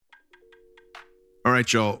All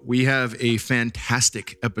right, y'all. We have a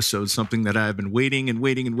fantastic episode, something that I've been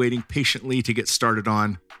waiting patiently to get started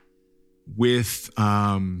on with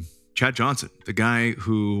Chad Johnson, the guy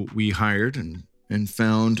who we hired and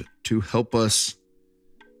found to help us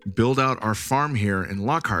build out our farm here in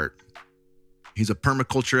Lockhart. He's a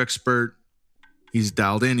permaculture expert. He's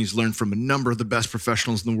dialed in. He's learned from a number of the best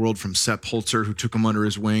professionals in the world, from Sepp Holzer, who took him under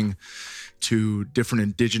his wing, to different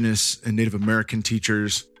Indigenous and Native American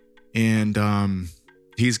teachers. And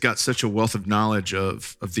he's got such a wealth of knowledge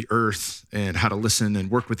of the earth and how to listen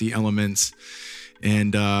and work with the elements.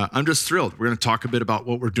 And I'm just thrilled. We're going to talk a bit about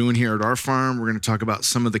what we're doing here at our farm. We're going to talk about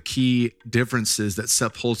some of the key differences that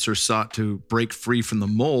Sepp Holzer sought to break free from the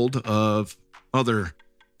mold of other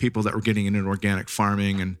people that were getting into organic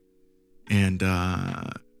farming, and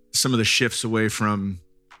some of the shifts away from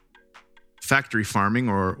factory farming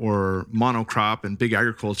or monocrop and big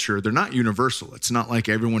agriculture. They're not universal. It's not like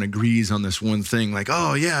everyone agrees on this one thing, like,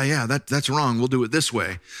 oh yeah, that's wrong, we'll do it this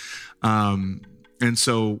way. And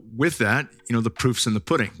so with that, the proof's in the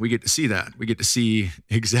pudding. We get to see that. We get to see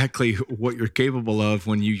exactly what you're capable of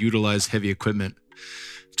when you utilize heavy equipment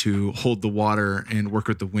to hold the water and work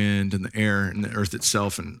with the wind and the air and the earth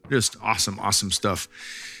itself, and just awesome stuff.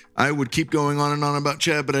 I would keep going on and on about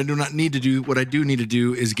Chad, but I do not need to do. What I do need to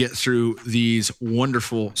do is get through these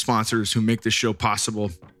wonderful sponsors who make this show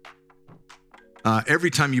possible.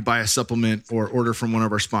 Every time you buy a supplement or order from one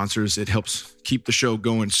of our sponsors, it helps keep the show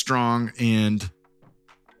going strong, and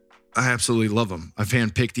I absolutely love them. I've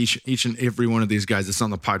handpicked each and every one of these guys that's on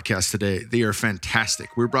the podcast today. They are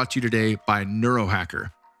fantastic. We're brought to you today by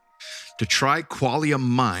Neurohacker. To try Qualia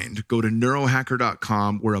Mind, go to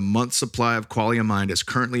neurohacker.com, where a month's supply of Qualia Mind is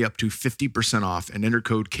currently up to 50% off, and enter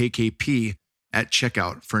code KKP at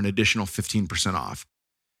checkout for an additional 15% off.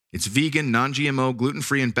 It's vegan, non-GMO,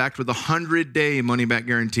 gluten-free, and backed with a 100-day money-back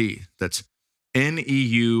guarantee. That's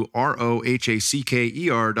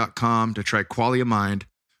neurohacker.com to try Qualia Mind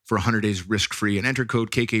for 100 days risk-free, and enter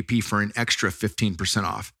code KKP for an extra 15%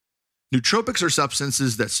 off. Nootropics are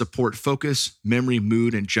substances that support focus, memory,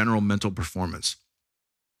 mood, and general mental performance.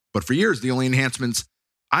 But for years, the only enhancements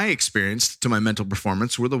I experienced to my mental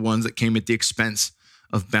performance were the ones that came at the expense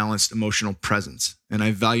of balanced emotional presence, and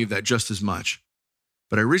I value that just as much.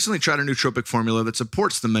 But I recently tried a nootropic formula that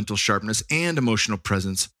supports the mental sharpness and emotional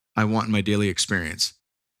presence I want in my daily experience.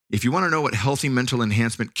 If you want to know what healthy mental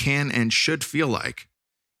enhancement can and should feel like,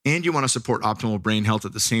 and you want to support optimal brain health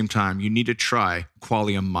at the same time, you need to try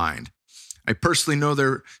Qualia Mind. I personally know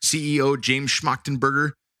their CEO, James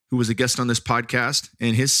Schmachtenberger, who was a guest on this podcast,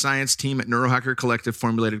 and his science team at Neurohacker Collective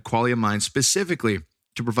formulated Qualia Mind specifically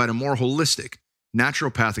to provide a more holistic,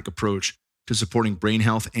 naturopathic approach to supporting brain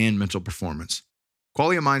health and mental performance.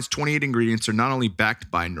 Qualia Mind's 28 ingredients are not only backed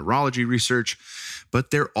by neurology research, but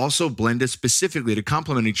they're also blended specifically to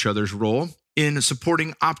complement each other's role in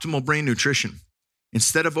supporting optimal brain nutrition.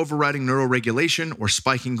 Instead of overriding neuroregulation or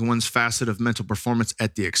spiking one's facet of mental performance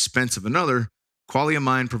at the expense of another, Qualia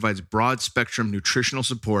Mind provides broad-spectrum nutritional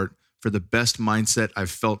support for the best mindset I've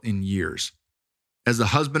felt in years. As the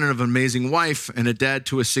husband of an amazing wife and a dad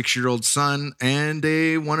to a 6-year-old son and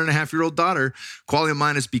a 1.5-year-old daughter, Qualia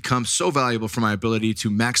Mind has become so valuable for my ability to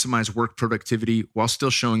maximize work productivity while still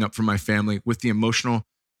showing up for my family with the emotional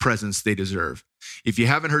presence they deserve. If you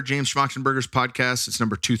haven't heard James Schmachtenberger's podcast, it's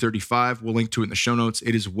number 235. We'll link to it in the show notes.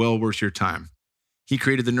 It is well worth your time. He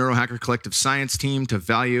created the Neurohacker Collective science team to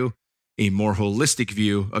value a more holistic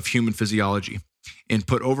view of human physiology and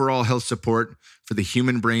put overall health support for the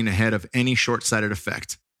human brain ahead of any short-sighted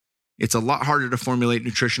effect. It's a lot harder to formulate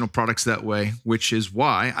nutritional products that way, which is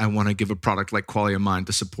why I want to give a product like Qualia Mind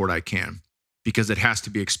the support I can, because it has to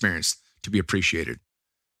be experienced to be appreciated.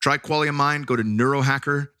 Try Qualia Mind. Go to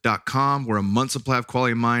neurohacker.com, where a month's supply of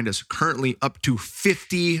Qualia Mind is currently up to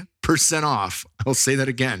 50% off. I'll say that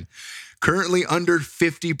again. Currently under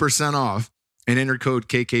 50% off, and enter code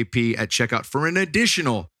KKP at checkout for an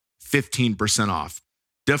additional 15% off.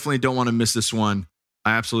 Definitely don't want to miss this one.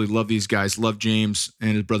 I absolutely love these guys. Love James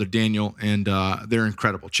and his brother Daniel, and they're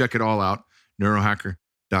incredible. Check it all out,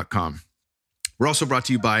 neurohacker.com. We're also brought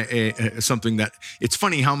to you by something that, it's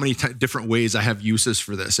funny how many different ways I have uses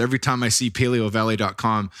for this. Every time I see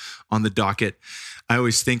paleovalley.com on the docket, I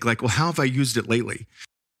always think like, well, how have I used it lately?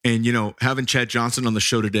 And, having Chad Johnson on the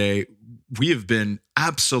show today, we have been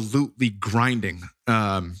absolutely grinding.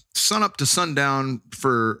 Sun up to sundown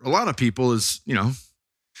for a lot of people is, no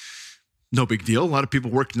big deal. A lot of people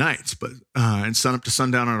work nights, but and sun up to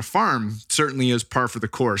sundown on a farm certainly is par for the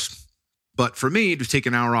course. But for me to take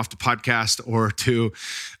an hour off to podcast or to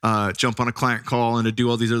jump on a client call and to do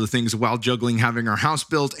all these other things while juggling having our house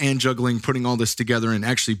built and juggling putting all this together and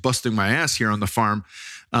actually busting my ass here on the farm,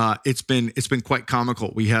 it's been quite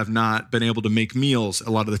comical. We have not been able to make meals a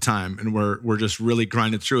lot of the time, and we're just really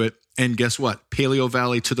grinding through it. And guess what? Paleo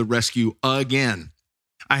Valley to the rescue again.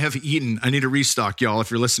 I need to restock, y'all, if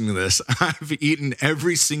you're listening to this. I've eaten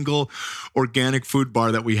every single organic food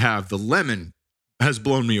bar that we have. The lemon has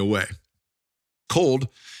blown me away. Cold.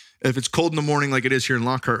 If it's cold in the morning like it is here in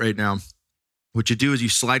Lockhart right now, what you do is you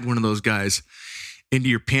slide one of those guys into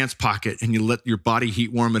your pants pocket and you let your body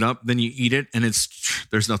heat warm it up. Then you eat it and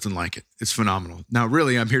there's nothing like it. It's phenomenal. Now,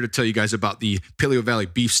 really, I'm here to tell you guys about the Paleo Valley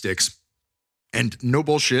beef sticks. And no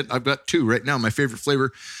bullshit, I've got 2 right now. My favorite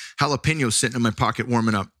flavor, jalapeno, sitting in my pocket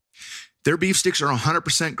warming up. Their beef sticks are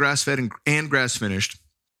 100% grass-fed and grass-finished.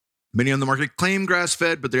 Many on the market claim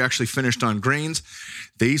grass-fed, but they're actually finished on grains.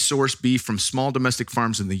 They source beef from small domestic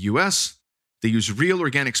farms in the U.S. They use real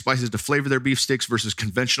organic spices to flavor their beef sticks versus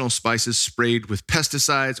conventional spices sprayed with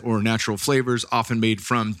pesticides or natural flavors, often made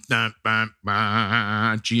from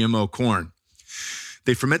GMO corn.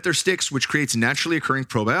 They ferment their sticks, which creates naturally occurring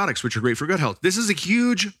probiotics, which are great for gut health. This is a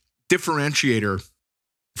huge differentiator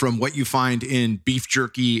from what you find in beef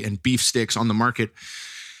jerky and beef sticks on the market.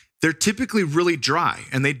 They're typically really dry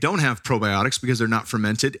and they don't have probiotics because they're not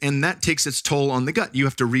fermented. And that takes its toll on the gut. You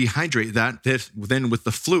have to rehydrate that then with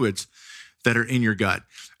the fluids that are in your gut.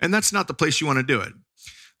 And that's not the place you want to do it.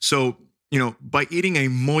 So, by eating a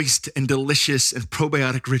moist and delicious and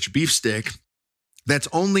probiotic rich beef stick, that's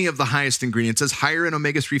only of the highest ingredients. It's higher in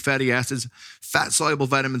omega-3 fatty acids, fat-soluble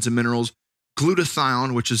vitamins and minerals,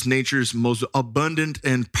 glutathione, which is nature's most abundant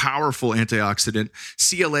and powerful antioxidant,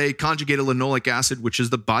 CLA, conjugated linoleic acid, which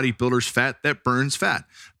is the bodybuilder's fat that burns fat,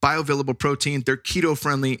 bioavailable protein. They're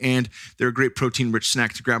keto-friendly, and they're a great protein-rich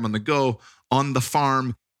snack to grab on the go, on the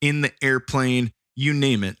farm, in the airplane, you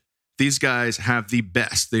name it. These guys have the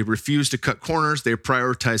best. They refuse to cut corners. They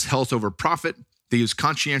prioritize health over profit. They use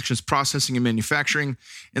conscientious processing and manufacturing,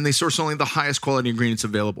 and they source only the highest quality ingredients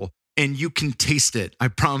available. And you can taste it, I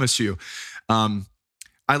promise you. I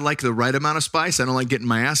like the right amount of spice. I don't like getting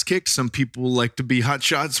my ass kicked. Some people like to be hot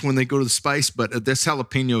shots when they go to the spice, but this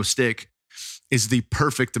jalapeno stick is the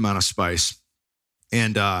perfect amount of spice.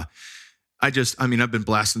 And I've been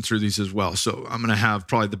blasting through these as well. So I'm going to have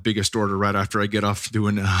probably the biggest order right after I get off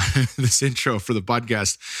doing this intro for the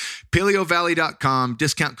podcast. PaleoValley.com,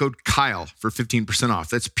 discount code Kyle for 15% off.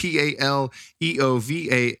 That's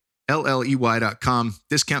PaleoValley.com,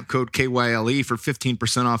 discount code KYLE for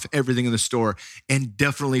 15% off everything in the store. And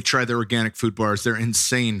definitely try their organic food bars. They're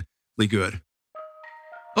insanely good.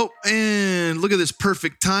 Oh, and look at this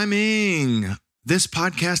perfect timing. This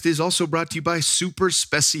podcast is also brought to you by Super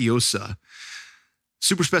Speciosa.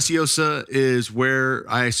 Super Speciosa is where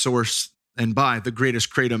I source and buy the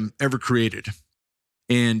greatest kratom ever created.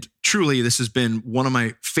 And truly, this has been one of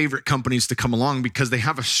my favorite companies to come along because they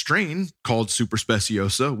have a strain called Super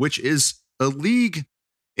Speciosa, which is a league.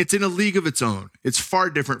 It's in a league of its own. It's far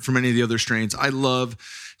different from any of the other strains. I love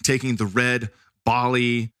taking the red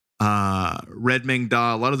Bali, red Meng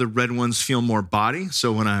Da. A lot of the red ones feel more body.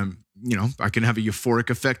 So when I can have a euphoric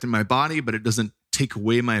effect in my body, but it doesn't take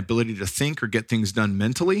away my ability to think or get things done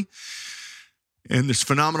mentally. And there's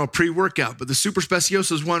phenomenal pre-workout, but the Super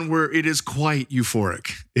Speciosa is one where it is quite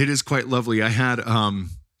euphoric. It is quite lovely. I had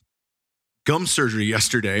gum surgery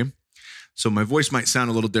yesterday, so my voice might sound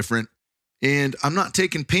a little different. And I'm not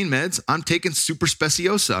taking pain meds. I'm taking Super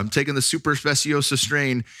Speciosa. I'm taking the Super Speciosa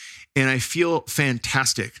strain, and I feel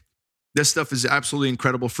fantastic. This stuff is absolutely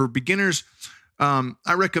incredible. For beginners,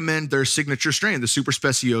 I recommend their signature strain, the Super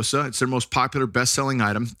Speciosa. It's their most popular best-selling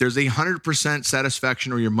item. There's a 100%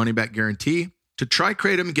 satisfaction or your money-back guarantee. To try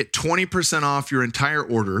kratom and get 20% off your entire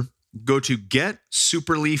order, go to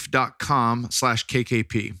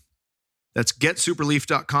getsuperleaf.com/KKP. That's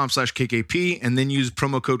getsuperleaf.com/KKP, and then use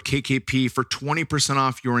promo code KKP for 20%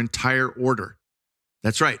 off your entire order.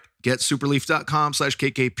 That's right.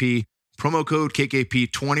 Getsuperleaf.com/KKP, promo code KKP,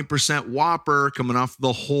 20% Whopper coming off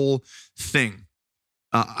the whole thing.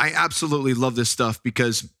 I absolutely love this stuff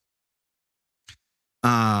because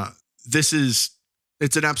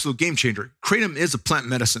it's an absolute game changer. Kratom is a plant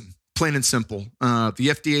medicine, plain and simple. The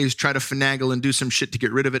FDA's try to finagle and do some shit to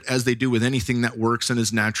get rid of it, as they do with anything that works and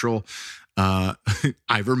is natural.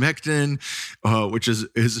 Ivermectin, which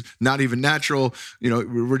is not even natural.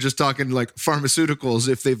 We're just talking like pharmaceuticals.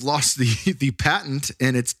 If they've lost the patent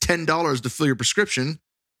and it's $10 to fill your prescription,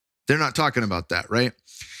 they're not talking about that, right?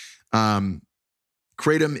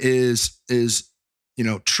 Kratom is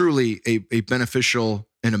truly a beneficial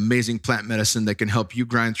an amazing plant medicine that can help you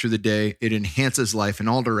grind through the day. It enhances life in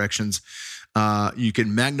all directions. You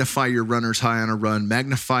can magnify your runner's high on a run,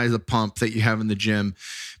 magnify the pump that you have in the gym,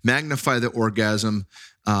 magnify the orgasm,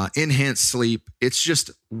 enhance sleep. It's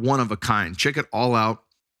just one of a kind. Check it all out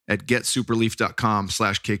at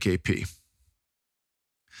getsuperleaf.com/KKP.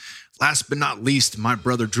 Last but not least, my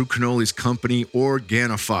brother Drew Canoli's company,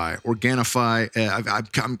 Organifi. Organifi,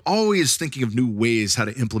 I'm always thinking of new ways how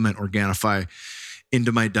to implement Organifi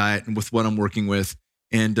into my diet and with what I'm working with.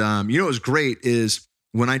 And what was great is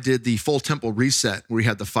when I did the Full Temple Reset, where we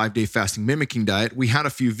had the 5-day fasting mimicking diet, we had a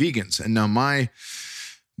few vegans. And now my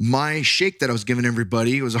shake that I was giving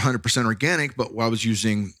everybody was 100% organic, but I was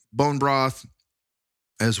using bone broth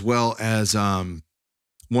as well as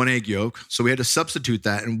one egg yolk. So we had to substitute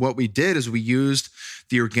that. And what we did is we used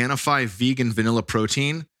the Organifi vegan vanilla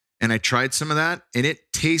protein. And I tried some of that and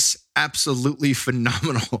it tastes absolutely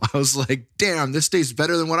phenomenal. I was like, damn, this tastes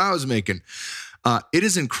better than what I was making. It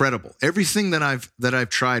is incredible. Everything that I've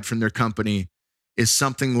tried from their company is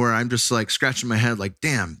something where I'm just like scratching my head like,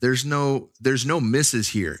 damn, there's no misses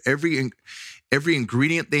here. Every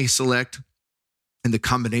ingredient they select and the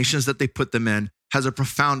combinations that they put them in has a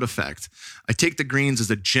profound effect. I take the greens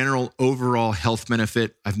as a general overall health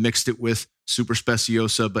benefit. I've mixed it with Super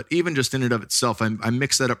Speciosa, but even just in and of itself, I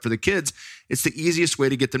mix that up for the kids. It's the easiest way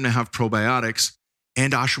to get them to have probiotics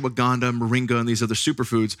and ashwagandha, moringa, and these other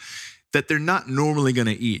superfoods that they're not normally going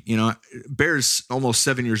to eat. You know, Bear's almost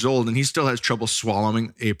 7 years old and he still has trouble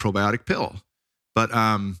swallowing a probiotic pill. But,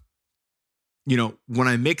 when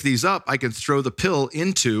I make these up, I can throw the pill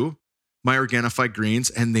into my Organifi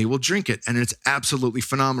greens and they will drink it. And it's absolutely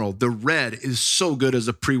phenomenal. The red is so good as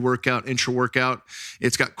a pre-workout, intra-workout.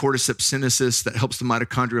 It's got cordyceps sinensis that helps the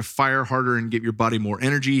mitochondria fire harder and give your body more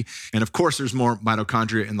energy. And of course, there's more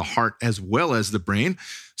mitochondria in the heart as well as the brain.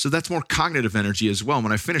 So that's more cognitive energy as well.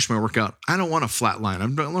 When I finish my workout, I don't want to flatline.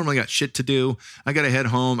 I've normally got shit to do. I got to head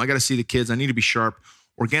home. I got to see the kids. I need to be sharp.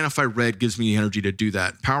 Organifi Red gives me the energy to do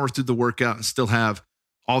that. Power through the workout and still have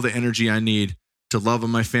all the energy I need to love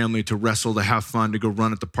on my family, to wrestle, to have fun, to go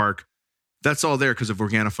run at the park. That's all there because of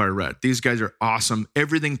Organifi Red. These guys are awesome.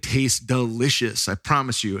 Everything tastes delicious, I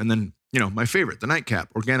promise you. And then, my favorite, the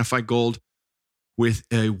nightcap, Organifi Gold with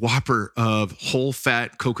a whopper of whole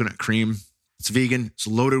fat coconut cream. It's vegan. It's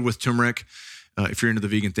loaded with turmeric, if you're into the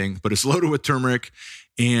vegan thing, but it's loaded with turmeric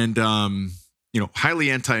and,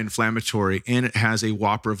 highly anti-inflammatory. And it has a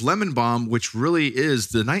whopper of lemon balm, which really is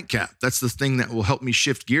the nightcap. That's the thing that will help me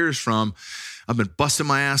shift gears from I've been busting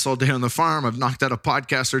my ass all day on the farm. I've knocked out a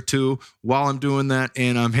podcast or two while I'm doing that,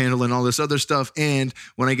 and I'm handling all this other stuff. And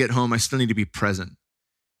when I get home, I still need to be present.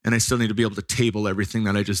 And I still need to be able to table everything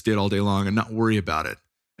that I just did all day long and not worry about it.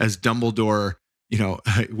 As Dumbledore,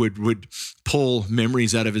 would pull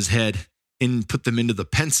memories out of his head and put them into the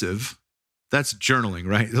pensive. That's journaling,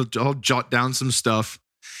 right? I'll jot down some stuff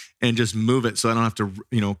and just move it so I don't have to,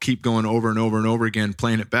 keep going over and over and over again,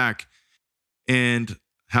 playing it back, and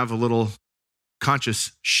have a little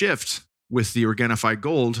conscious shift with the Organifi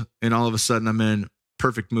Gold. And all of a sudden I'm in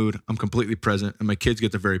perfect mood. I'm completely present and my kids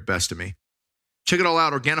get the very best of me. Check it all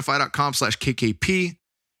out. Organifi.com/KKP.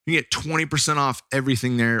 You get 20% off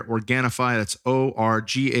everything there. Organifi, that's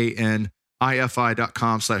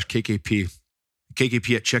ORGANIFI.com/KKP.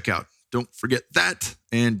 KKP at checkout. Don't forget that.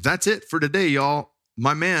 And that's it for today, y'all.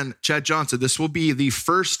 My man, Chad Johnson, this will be the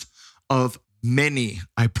first of many,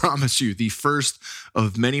 I promise you, the first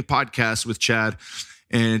of many podcasts with Chad.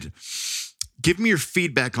 And give me your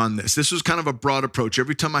feedback on this. This was kind of a broad approach.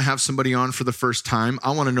 Every time I have somebody on for the first time,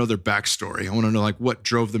 I want to know their backstory. I want to know what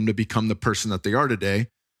drove them to become the person that they are today.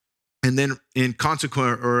 And then in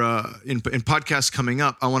consequent or in podcasts coming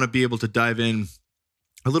up, I want to be able to dive in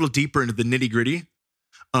a little deeper into the nitty gritty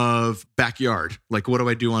of backyard. Like, what do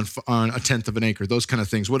I do on a tenth of an acre? Those kind of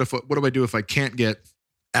things. What do I do if I can't get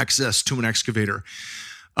access to an excavator?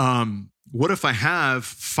 What if I have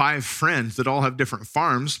 5 friends that all have different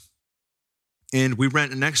farms and we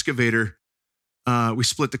rent an excavator? We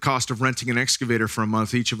split the cost of renting an excavator for a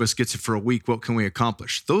month. Each of us gets it for a week. What can we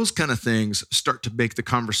accomplish? Those kind of things start to make the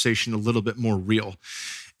conversation a little bit more real.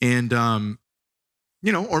 And,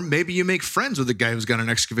 or maybe you make friends with a guy who's got an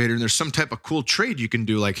excavator and there's some type of cool trade you can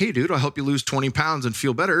do. Like, hey, dude, I'll help you lose 20 pounds and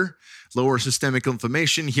feel better, lower systemic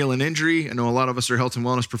inflammation, heal an injury. I know a lot of us are health and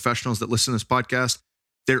wellness professionals that listen to this podcast.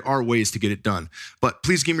 There are ways to get it done. But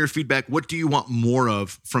please give me your feedback. What do you want more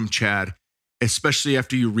of from Chad, especially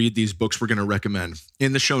after you read these books we're going to recommend?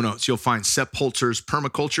 In the show notes, you'll find Sepp Holzer's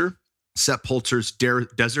Permaculture, Sepp Holzer's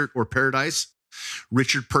Desert or Paradise,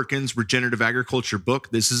 Richard Perkins' Regenerative Agriculture book.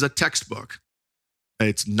 This is a textbook.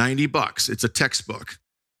 It's $90. It's a textbook.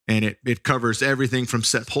 And it covers everything from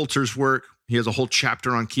Seth Holzer's work. He has a whole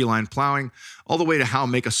chapter on keyline plowing, all the way to how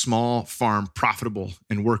make a small farm profitable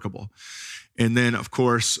and workable. And then, of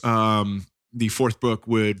course, the fourth book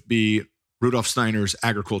would be Rudolf Steiner's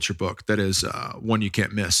agriculture book. That is one you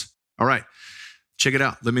can't miss. All right, check it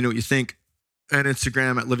out. Let me know what you think. At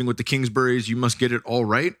Instagram at Living with the Kingsburys. You must get it all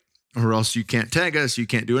right, or else you can't tag us. You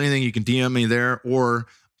can't do anything. You can DM me there, or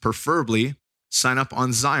preferably sign up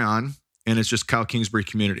on Zion, and it's just Kyle Kingsbury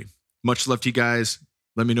Community. Much love to you guys.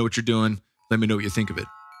 Let me know what you're doing. Let me know what you think of it.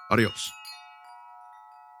 Adios.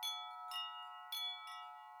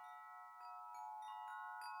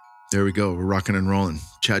 There we go. We're rocking and rolling.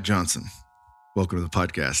 Chad Johnson, welcome to the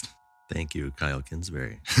podcast. Thank you, Kyle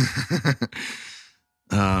Kingsbury.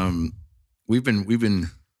 We've been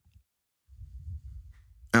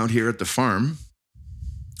out here at the farm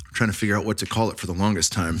trying to figure out what to call it for the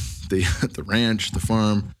longest time. The ranch, the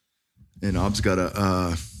farm, and Ob's got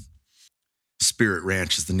a Spirit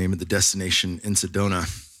Ranch is the name of the destination in Sedona.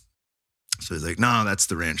 So he's like, no, that's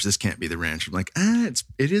the ranch. This can't be the ranch. I'm like, it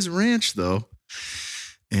is a ranch though.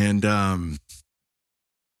 And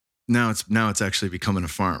now it's actually becoming a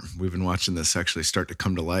farm. We've been watching this actually start to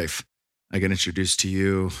come to life. I got introduced to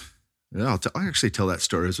you. I'll actually tell that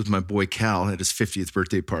story. It was with my boy Cal at his 50th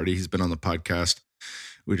birthday party. He's been on the podcast.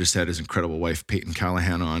 We just had his incredible wife, Peyton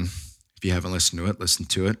Callahan, on. If you haven't listened to it, listen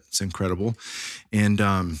to it. It's incredible. And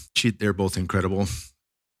they're both incredible.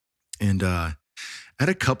 And I had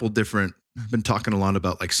a couple different, I've been talking a lot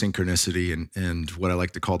about like synchronicity and what I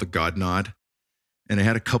like to call the God nod. And I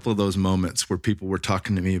had a couple of those moments where people were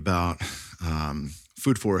talking to me about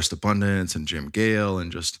food forest abundance and Jim Gale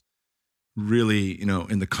and just really,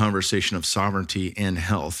 in the conversation of sovereignty and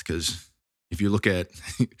health. Because if you look at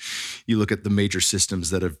the major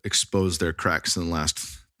systems that have exposed their cracks in the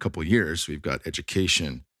last couple of years, we've got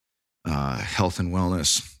education, health and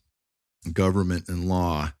wellness, government and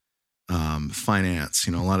law, finance.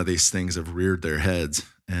 A lot of these things have reared their heads.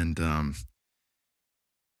 And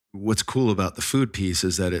what's cool about the food piece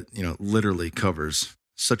is that it, literally covers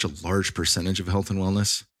such a large percentage of health and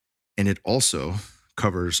wellness. And it also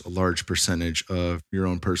covers a large percentage of your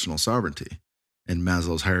own personal sovereignty and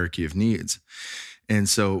Maslow's hierarchy of needs. And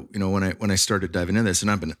so, when I started diving into this, and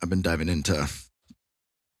I've been diving into,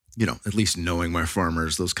 at least knowing my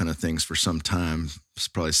farmers, those kind of things for some time. It's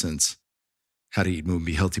probably since How to Eat, Move, and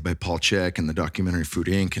Be Healthy by Paul Chek and the documentary Food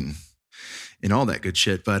Inc. and all that good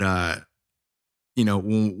shit. But,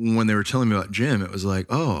 when they were telling me about Jim, it was like,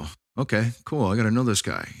 oh, okay, cool. I got to know this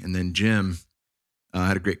guy. And then Jim, I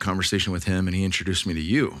had a great conversation with him and he introduced me to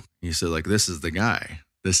you. He said, like, this is the guy.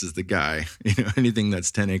 This is the guy. Anything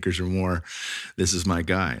that's 10 acres or more, this is my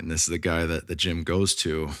guy. And this is the guy that Jim goes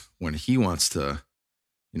to when he wants to,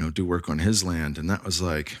 do work on his land. And that was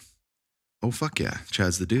like, oh, fuck yeah,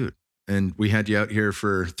 Chad's the dude. And we had you out here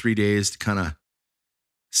for 3 days to kind of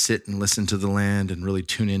sit and listen to the land and really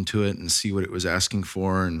tune into it and see what it was asking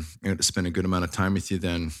for. And I got to spend a good amount of time with you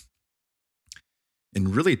then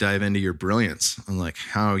and really dive into your brilliance and like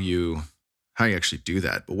how you actually do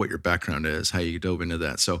that, but what your background is, how you dove into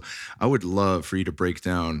that. So I would love for you to break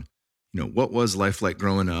down, what was life like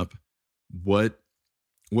growing up? What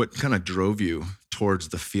kind of drove you towards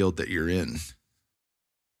the field that you're in?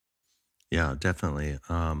 Yeah, definitely.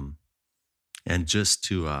 And just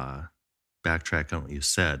to backtrack on what you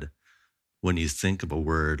said, when you think of a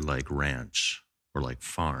word like ranch or like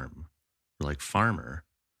farm or like farmer,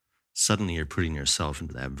 suddenly you're putting yourself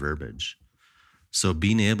into that verbiage. So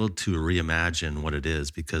being able to reimagine what it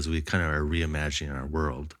is, because we kind of are reimagining our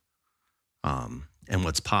world. And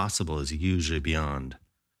what's possible is usually beyond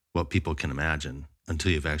what people can imagine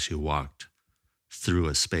until you've actually walked through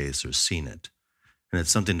a space or seen it. And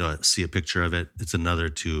it's something to see a picture of it. It's another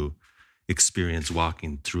to experience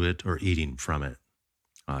walking through it or eating from it.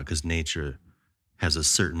 Because nature has a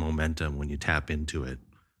certain momentum when you tap into it,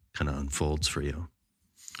 kind of unfolds for you.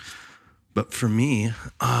 But for me, when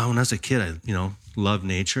I was a kid, I, loved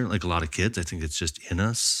nature like a lot of kids. I think it's just in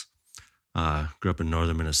us. Grew up in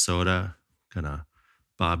northern Minnesota, kind of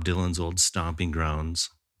Bob Dylan's old stomping grounds,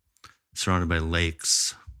 surrounded by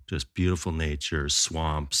lakes, just beautiful nature,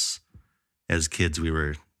 swamps. As kids, we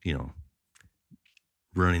were,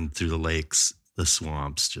 running through the lakes, the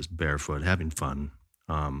swamps, just barefoot, having fun.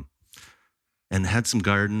 And had some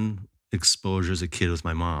garden exposure as a kid with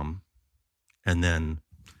my mom. And then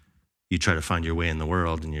you try to find your way in the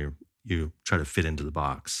world and you try to fit into the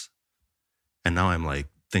box. And now I'm like,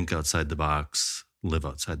 think outside the box, live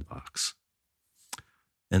outside the box.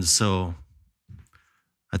 And so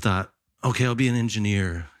I thought, okay, I'll be an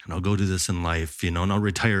engineer and I'll go do this in life, and I'll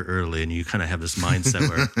retire early. And you kind of have this mindset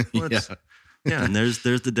where Yeah, and there's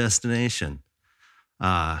the destination.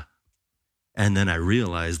 And then I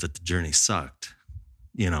realized that the journey sucked,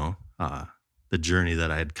 the journey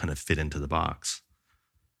that I had kind of fit into the box.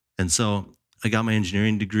 And so I got my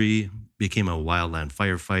engineering degree, became a wildland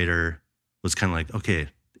firefighter, was kind of like, okay,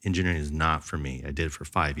 engineering is not for me. I did it for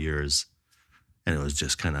 5 years, and it was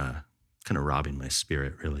just kind of robbing my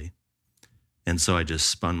spirit, really. And so I just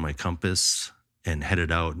spun my compass and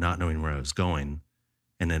headed out, not knowing where I was going,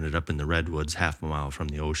 and ended up in the Redwoods, half a mile from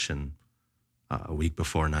the ocean, a week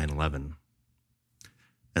before 9/11.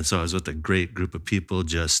 And so I was with a great group of people,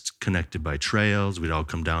 just connected by trails. We'd all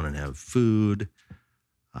come down and have food.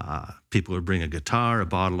 People would bring a guitar, a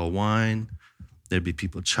bottle of wine. There'd be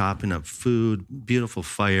people chopping up food, beautiful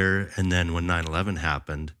fire. And then when 9/11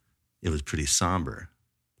 happened, it was pretty somber.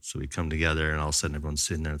 So we come together and all of a sudden everyone's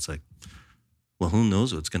sitting there. It's like, well, who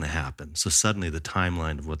knows what's going to happen? So suddenly the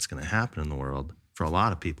timeline of what's going to happen in the world for a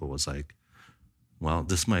lot of people was like, well,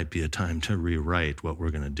 this might be a time to rewrite what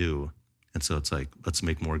we're going to do. And so it's like, let's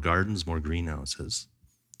make more gardens, more greenhouses.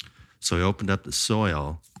 So I opened up the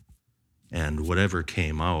soil, and whatever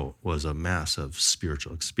came out was a massive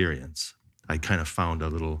spiritual experience. I kind of found a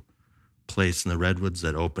little place in the Redwoods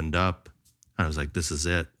that opened up. I was like, this is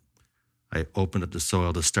it. I opened up the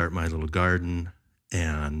soil to start my little garden,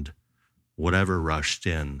 and whatever rushed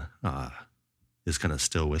in is kind of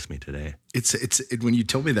still with me today. It's when you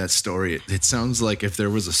told me that story, it sounds like if there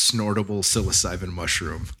was a snortable psilocybin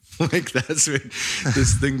mushroom. Like that's what,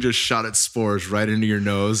 this thing just shot its spores right into your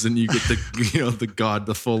nose, and you get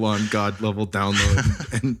the full on God level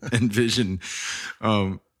download and vision.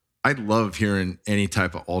 I love hearing any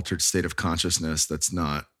type of altered state of consciousness that's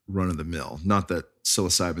not run of the mill. Not that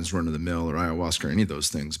psilocybin's run of the mill or ayahuasca or any of those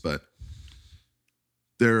things, but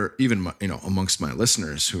there, even amongst my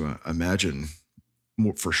listeners who I imagine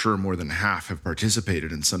for sure more than half have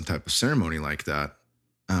participated in some type of ceremony like that.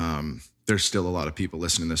 There's still a lot of people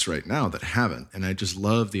listening to this right now that haven't. And I just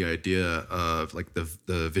love the idea of like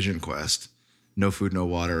the vision quest, no food, no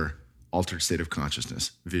water, altered state of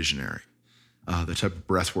consciousness, visionary. The type of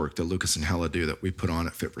breath work that Lucas and Hella do that we put on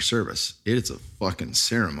at Fit for Service. It is a fucking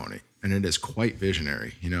ceremony, and it is quite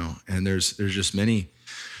visionary, and there's just many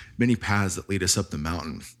paths that lead us up the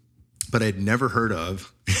mountain. But I'd never heard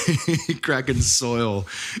of cracking soil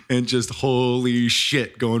and just holy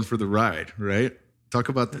shit going for the ride, right? Talk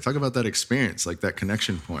about that experience, like that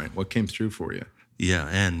connection point. What came through for you? Yeah,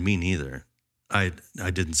 and me neither. I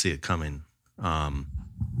didn't see it coming. And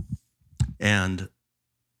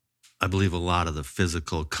I believe a lot of the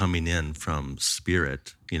physical coming in from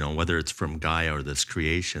spirit, whether it's from Gaia or this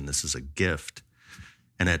creation, this is a gift.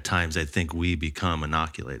 And at times I think we become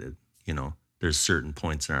inoculated. There's certain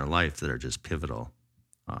points in our life that are just pivotal.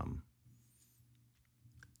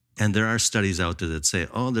 And there are studies out there that say,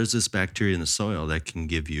 there's this bacteria in the soil that can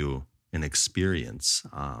give you an experience.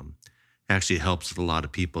 Actually helps with a lot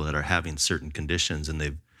of people that are having certain conditions, and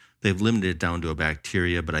they've limited it down to a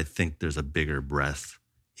bacteria, but I think there's a bigger breath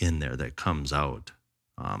in there that comes out.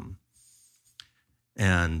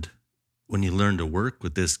 And when you learn to work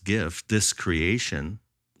with this gift, this creation,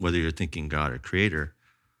 whether you're thinking God or creator,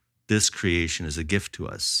 this creation is a gift to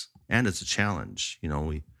us, and it's a challenge.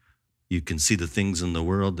 You can see the things in the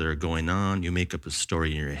world that are going on. You make up a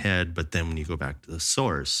story in your head, but then when you go back to the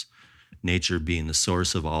source, nature being the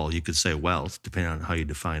source of all, you could say wealth, depending on how you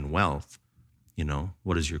define wealth.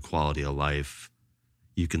 What is your quality of life?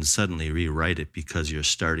 You can suddenly rewrite it because you're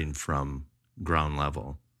starting from ground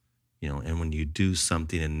level, and when you do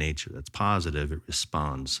something in nature that's positive, it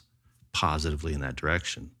responds positively in that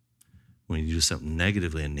direction. When you do something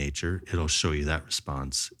negatively in nature, it'll show you that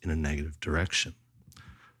response in a negative direction.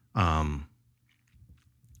 And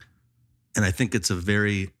I think it's a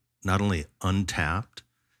very, not only untapped,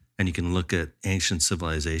 and you can look at ancient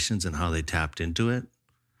civilizations and how they tapped into it,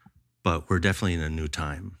 but we're definitely in a new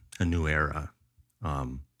time, a new era.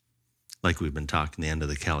 Like we've been talking, the end of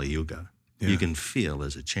the Kali Yuga. Yeah. You can feel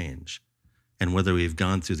there's a change. And whether we've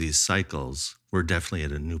gone through these cycles, we're definitely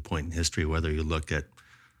at a new point in history, whether you look at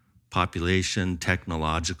population,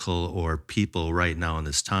 technological, or people right now in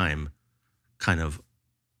this time, kind of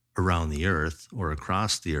around the earth or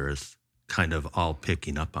across the earth, kind of all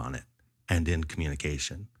picking up on it and in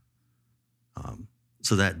communication.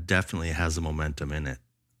 So that definitely has a momentum in it.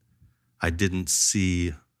 I didn't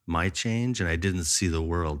see my change, and I didn't see the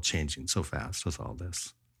world changing so fast with all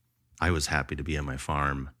this. I was happy to be on my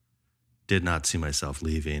farm, did not see myself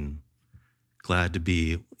leaving, glad to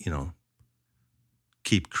be,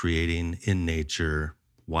 keep creating in nature,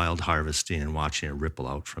 wild harvesting, and watching it ripple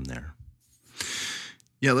out from there.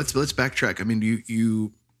 Yeah, let's backtrack. I mean,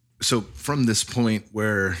 you So from this point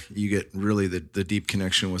where you get really the deep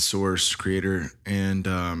connection with Source, Creator, and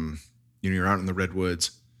you're out in the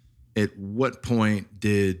redwoods, at what point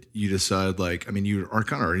did you decide, like, I mean, you are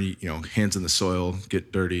kind of already, hands in the soil,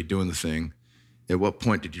 get dirty, doing the thing. At what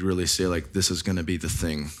point did you really say, like, this is going to be the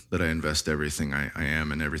thing that I invest everything I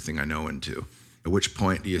am and everything I know into? At which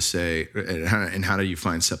point do you say, and how do you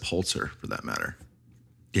find Sepp Holzer for that matter?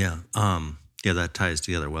 Yeah. That ties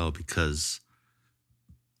together well, because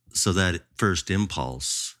so that first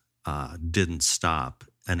impulse didn't stop,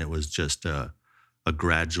 and it was just a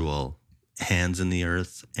gradual hands in the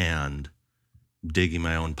earth and digging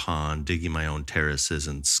my own pond, digging my own terraces,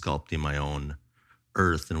 and sculpting my own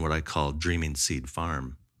earth in what I call Dreaming Seed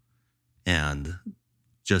Farm. And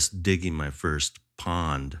just digging my first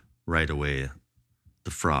pond, right away,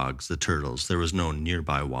 the frogs, the turtles, there was no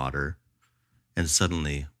nearby water. And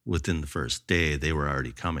suddenly, within the first day, they were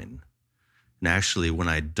already coming. And actually, when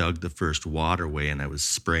I dug the first waterway and I was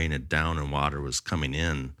spraying it down and water was coming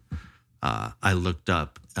in, I looked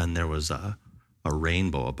up and there was a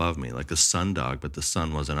rainbow above me, like a sundog, but the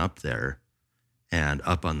sun wasn't up there. And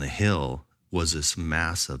up on the hill was this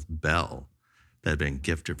massive bell that had been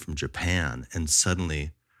gifted from Japan. And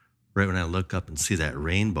suddenly, right when I look up and see that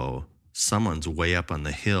rainbow, someone's way up on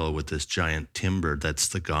the hill with this giant timber that's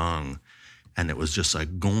the gong. And it was just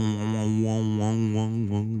like gong, wong, wong, wong, wong,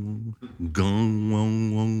 wong, gong,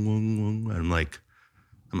 wong, wong, wong, wong.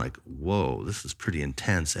 I'm like, whoa, this is pretty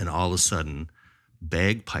intense. And all of a sudden,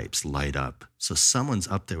 bagpipes light up. So someone's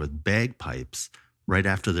up there with bagpipes right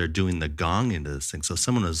after they're doing the gong into this thing. So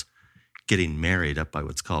someone was getting married up by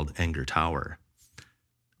what's called Enger Tower.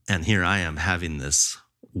 And here I am having this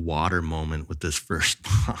water moment with this first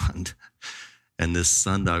pond. And this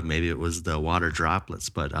sundog, maybe it was the water droplets,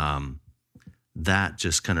 but that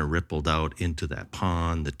just kind of rippled out into that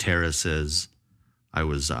pond, the terraces. I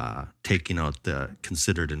was taking out the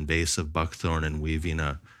considered invasive buckthorn and weaving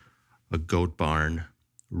a goat barn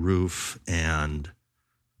roof and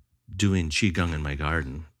doing Qigong in my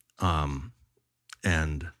garden.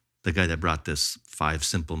 And the guy that brought this 5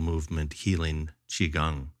 simple movement healing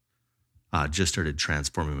Qigong just started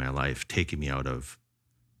transforming my life, taking me out of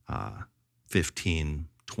 15,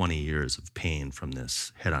 20 years of pain from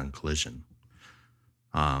this head-on collision.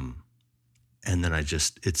 And then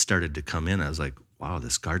it started to come in. I was like, wow,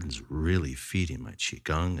 this garden's really feeding my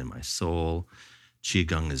Qigong and my soul.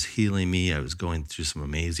 Qigong is healing me. I was going through some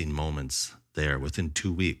amazing moments there. Within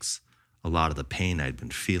 2 weeks, a lot of the pain I'd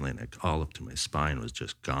been feeling, like all up to my spine, was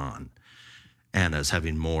just gone. And I was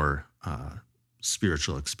having more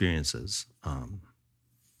spiritual experiences.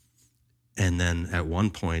 And then at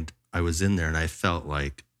one point, I was in there and I felt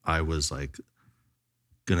like I was like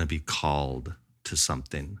going to be called to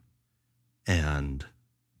something. And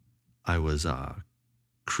I was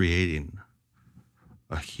creating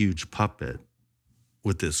a huge puppet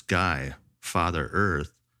with this guy, Father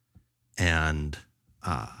Earth. And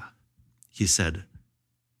he said,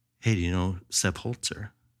 hey, do you know Sepp Holzer?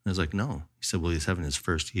 And I was like, no. He said, well, he's having his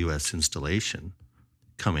first U.S. installation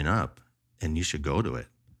coming up, and you should go to it.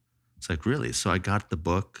 It's like, really? So I got the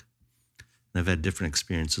book, and I've had different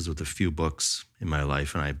experiences with a few books in my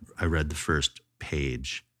life, and I read the first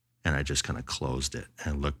page, and I just kind of closed it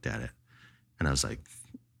and looked at it. And I was like,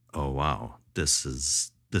 oh, wow, this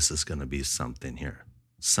is going to be something here.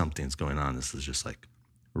 Something's going on. This is just like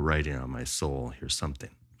writing on my soul. Here's something.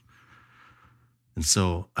 And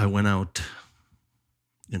so I went out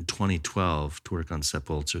in 2012 to work on Sepp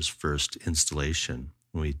Holzer's first installation.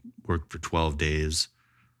 We worked for 12 days.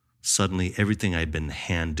 Suddenly, everything I'd been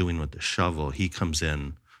hand doing with the shovel, he comes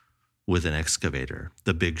in with an excavator,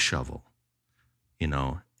 the big shovel, and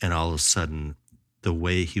all of a sudden, the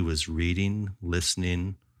way he was reading,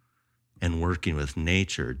 listening, and working with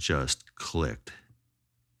nature just clicked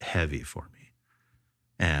heavy for me.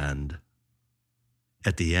 And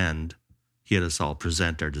at the end, he had us all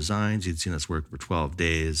present our designs. He'd seen us work for 12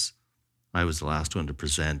 days. I was the last one to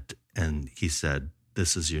present, and he said,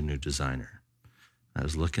 this is your new designer. I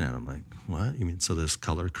was looking at him like, what? You mean, so this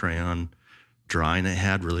color crayon drawing I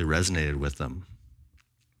had really resonated with them.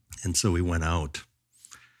 And so we went out,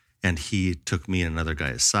 and he took me and another guy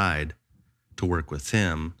aside to work with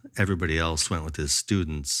him. Everybody else went with his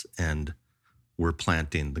students, and we're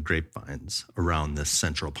planting the grapevines around this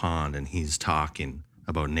central pond, and he's talking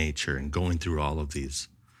about nature and going through all of these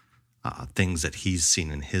things that he's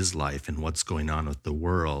seen in his life and what's going on with the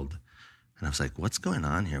world. And I was like, what's going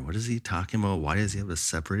on here? What is he talking about? Why does he have us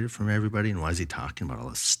separated from everybody? And why is he talking about all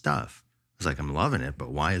this stuff? I was like, I'm loving it,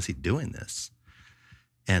 but why is he doing this?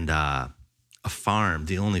 And a farm,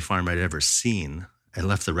 the only farm I'd ever seen I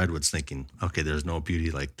left the redwoods thinking, okay, there's no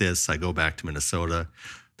beauty like this. I go back to Minnesota.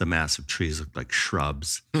 The massive trees look like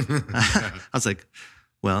shrubs. I was like,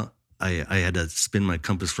 well, I had to spin my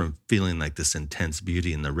compass from feeling like this intense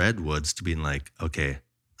beauty in the redwoods to being like, okay,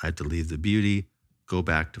 I have to leave the beauty, go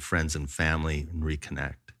back to friends and family and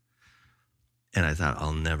reconnect. And I thought,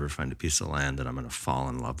 I'll never find a piece of land that I'm going to fall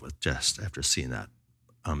in love with just after seeing that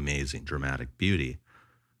amazing, dramatic beauty.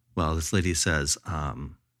 Well, this lady says, I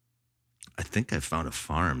think I found a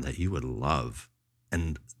farm that you would love.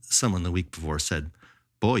 And someone the week before said,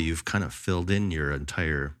 boy, you've kind of filled in your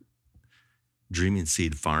entire Dreaming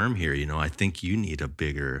Seed farm here. You know, I think you need a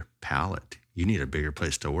bigger palette. You need a bigger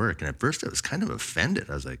place to work. And at first I was kind of offended.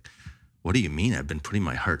 I was like, what do you mean? I've been putting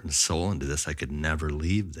my heart and soul into this. I could never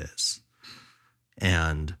leave this.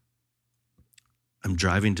 And I'm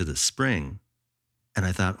driving to the spring and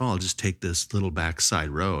I thought, oh, I'll just take this little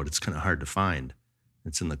backside road. It's kind of hard to find.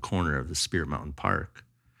 It's in the corner of the Spirit Mountain Park.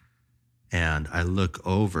 And I look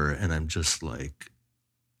over and I'm just like,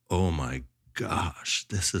 oh my gosh,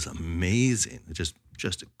 this is amazing. It's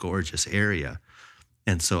just a gorgeous area.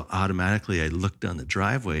 And so automatically I looked down the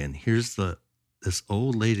driveway and here's this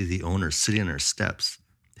old lady, the owner, sitting on her steps.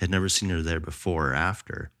 Had never seen her there before or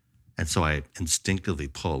after. And so I instinctively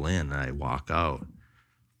pull in and I walk out.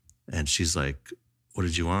 And she's like, what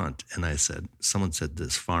did you want? And I said, someone said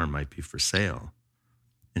this farm might be for sale.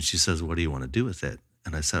 And she says, what do you want to do with it?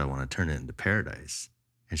 And I said, I want to turn it into paradise.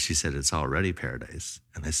 And she said, it's already paradise.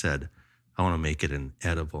 And I said, I want to make it an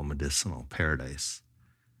edible medicinal paradise.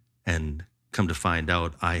 And come to find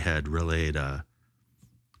out, I had relayed a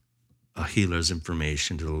healer's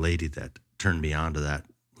information to the lady that turned me on to that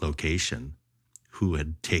location, who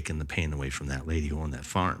had taken the pain away from that lady who owned that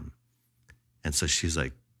farm. And so she's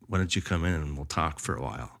like, why don't you come in and we'll talk for a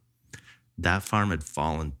while? That farm had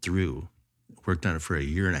fallen through, worked on it for 1.5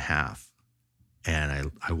 years.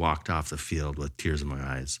 And I walked off the field with tears in my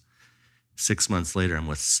eyes. 6 months later, I'm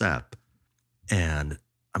with SEP and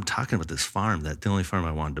I'm talking about this farm, that the only farm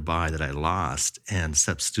I wanted to buy that I lost. And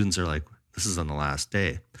SEP students are like, this is on the last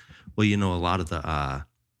day. Well, you know, a lot of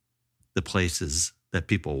the places that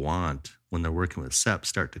people want when they're working with SEP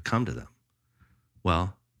start to come to them.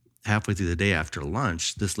 Well, halfway through the day after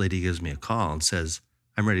lunch, this lady gives me a call and says,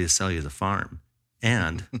 I'm ready to sell you the farm.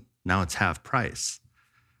 And now it's half price.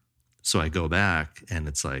 So I go back and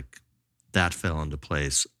it's like that fell into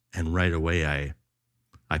place. And right away,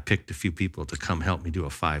 I picked a few people to come help me do a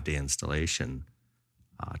 5-day installation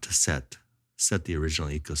to set the original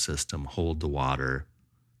ecosystem, hold the water,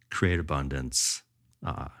 create abundance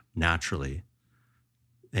naturally.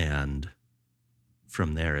 And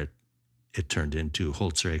from there, it turned into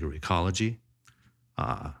Holzer agroecology,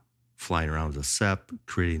 flying around with a SEP,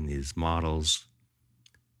 creating these models,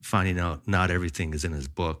 finding out not everything is in his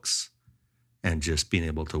books, and just being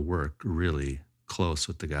able to work really close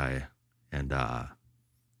with the guy and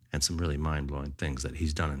some really mind-blowing things that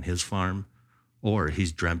he's done in his farm or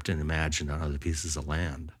he's dreamt and imagined on other pieces of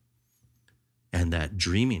land. And that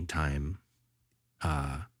dreaming time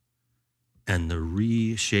and the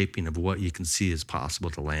reshaping of what you can see is possible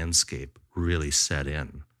to landscape really set in.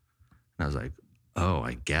 And I was like, oh,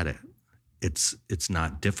 I get it. It's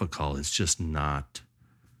not difficult. It's just not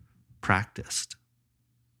practiced.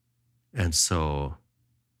 And so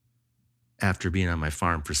after being on my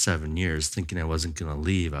farm for 7 years, thinking I wasn't going to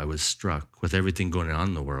leave, I was struck with everything going on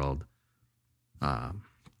in the world,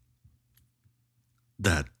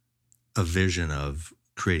 that a vision of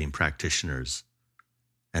creating practitioners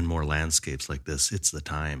and more landscapes like this, it's the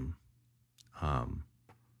time.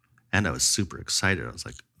 And I was super excited. I was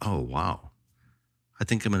like, oh, wow. I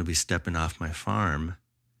think I'm going to be stepping off my farm.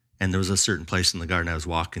 And there was a certain place in the garden I was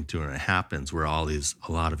walking to, and it happens where a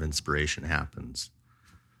lot of inspiration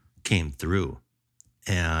came through.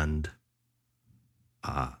 And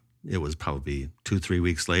it was probably 2-3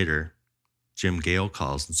 weeks later, Jim Gale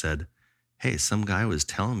calls and said, hey, some guy was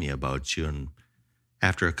telling me about you. And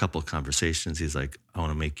after a couple of conversations, he's like, I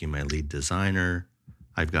want to make you my lead designer.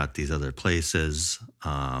 I've got these other places.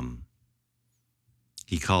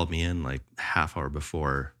 He called me in like half hour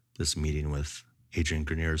before this meeting with Adrian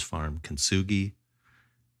Grenier's farm, Kintsugi.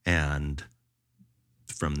 And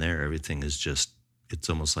from there, everything is just, it's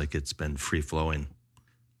almost like it's been free flowing.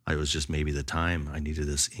 It was just maybe the time. I needed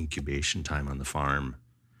this incubation time on the farm.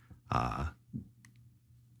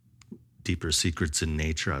 Deeper secrets in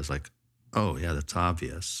nature. I was like, oh yeah, that's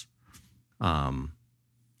obvious.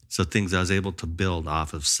 So things I was able to build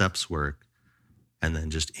off of SEP's work and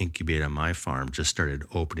then just incubate on my farm just started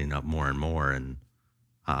opening up more and more. And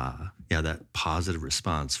that positive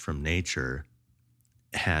response from nature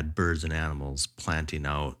had birds and animals planting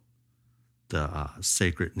out the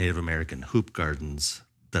sacred Native American hoop gardens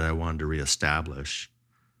that I wanted to reestablish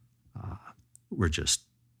were just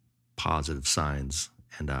positive signs.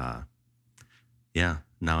 And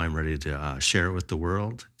now I'm ready to share it with the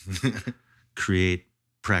world, create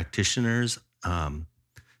practitioners.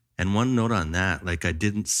 And one note on that, like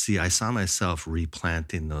I saw myself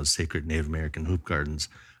replanting those sacred Native American hoop gardens,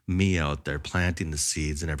 me out there planting the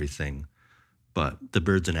seeds and everything. But the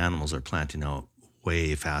birds and animals are planting out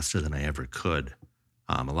way faster than I ever could.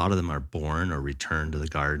 A lot of them are born or return to the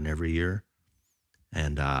garden every year.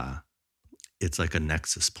 And it's like a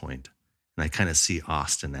nexus point. And I kind of see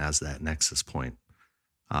Austin as that nexus point.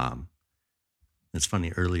 It's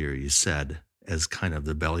funny, earlier you said as kind of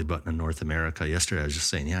the belly button of North America. Yesterday I was just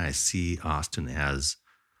saying, I see Austin as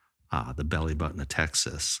the belly button of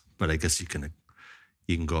Texas. But I guess you can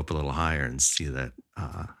go up a little higher and see that,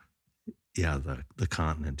 the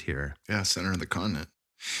continent here. Yeah, center of the continent.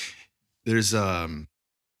 There's, I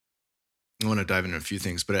want to dive into a few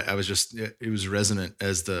things, but it was resonant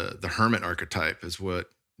as the hermit archetype is what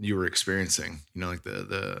you were experiencing. Like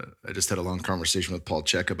I just had a long conversation with Paul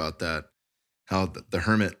Chek about that, how the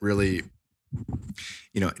hermit really,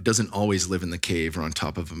 it doesn't always live in the cave or on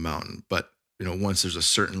top of a mountain, but, once there's a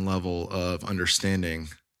certain level of understanding,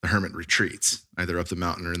 the hermit retreats either up the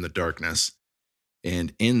mountain or in the darkness.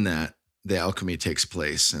 And in that, the alchemy takes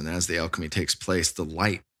place. And as the alchemy takes place, the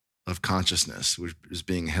light of consciousness, which is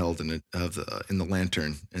being held in the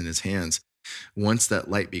lantern in his hands, once that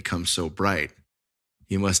light becomes so bright,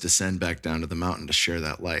 he must descend back down to the mountain to share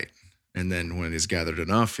that light. And then when he's gathered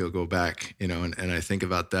enough, he'll go back, and I think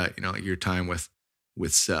about that, your time with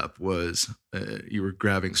Sep was, you were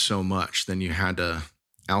grabbing so much, then you had to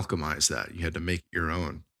alchemize that. You had to make it your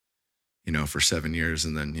own, for 7 years.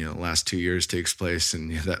 And then, the last 2 years takes place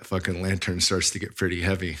and that fucking lantern starts to get pretty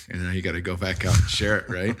heavy, and now you got to go back out and share it.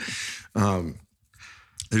 Right.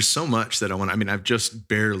 There's so much that I've just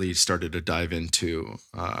barely started to dive into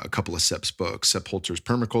a couple of Sep's books, Sep Holter's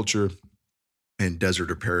Permaculture and Desert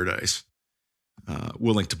or Paradise.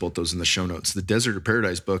 We'll link to both those in the show notes. The Desert or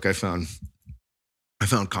Paradise book I found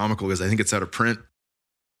comical because I think it's out of print,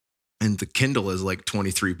 and the Kindle is like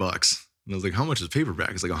 $23. And I was like, how much is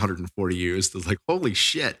paperback? It's like 140 years. I was like, holy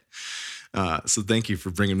shit. So thank you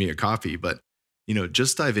for bringing me a copy. But,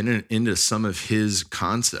 just diving into some of his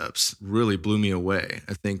concepts really blew me away.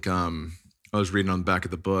 I think I was reading on the back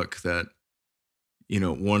of the book that,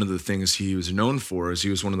 one of the things he was known for is he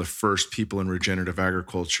was one of the first people in regenerative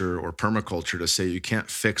agriculture or permaculture to say you can't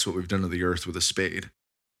fix what we've done to the earth with a spade.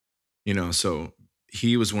 So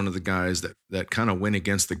he was one of the guys that kind of went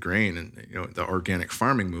against the grain and, the organic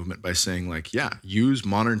farming movement by saying use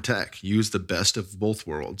modern tech, use the best of both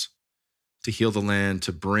worlds to heal the land,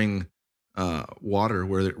 to bring water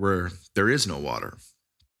where there is no water.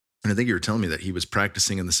 And I think you were telling me that he was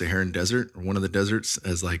practicing in the Saharan desert or one of the deserts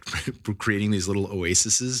as like creating these little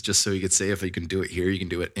oases just so he could say, if you can do it here, you can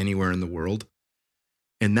do it anywhere in the world.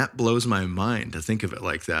 And that blows my mind to think of it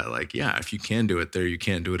like that. Like, if you can do it there, you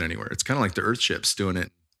can do it anywhere. It's kind of like the Earthships doing it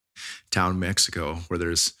in town, Mexico, where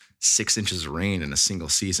there's 6 inches of rain in a single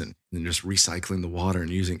season and just recycling the water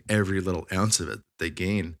and using every little ounce of it they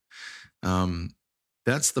gain.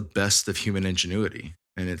 That's the best of human ingenuity.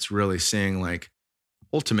 And it's really saying like,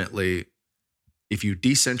 ultimately, if you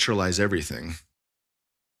decentralize everything,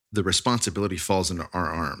 the responsibility falls into our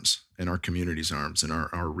arms and our community's arms and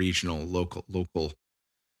our regional, local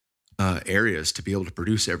areas to be able to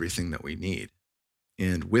produce everything that we need.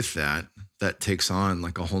 And with that takes on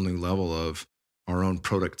like a whole new level of our own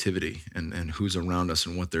productivity and who's around us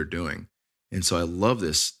and what they're doing. And so I love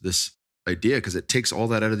this idea because it takes all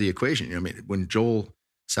that out of the equation. When Joel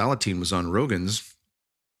Salatin was on Rogan's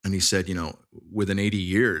and he said, within 80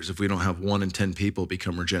 years, if we don't have 1 in 10 people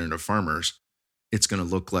become regenerative farmers, it's going to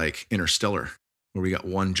look like Interstellar, where we got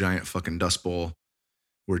one giant fucking dust bowl.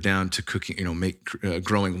 We're down to cooking,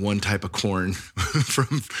 growing one type of corn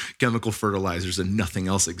from chemical fertilizers and nothing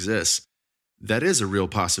else exists. That is a real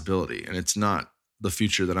possibility. And it's not the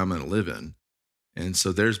future that I'm going to live in. And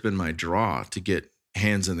so there's been my draw to get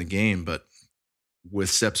hands in the game. But with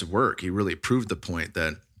Sep's work, he really proved the point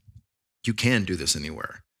that you can do this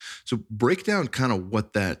anywhere. So break down kind of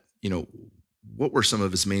what that, what were some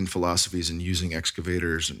of his main philosophies in using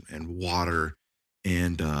excavators and water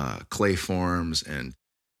and clay forms and,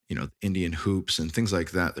 Indian hoops and things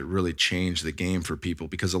like that really changed the game for people,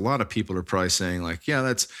 because a lot of people are probably saying like,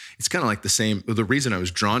 it's kind of like the same. The reason I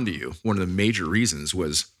was drawn to you, one of the major reasons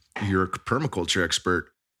was you're a permaculture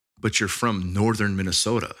expert, but you're from northern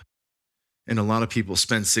Minnesota. And a lot of people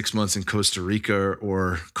spend 6 months in Costa Rica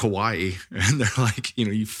or Kauai, and they're like,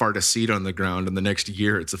 you fart a seed on the ground, and the next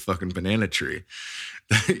year it's a fucking banana tree.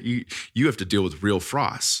 you have to deal with real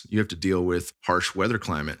frost. You have to deal with harsh weather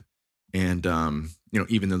climate. And,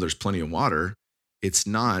 even though there's plenty of water, it's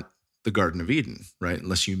not the Garden of Eden, right?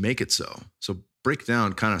 Unless you make it so. So break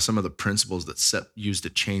down kind of some of the principles that Sepp used to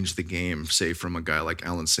change the game, say from a guy like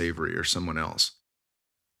Alan Savory or someone else.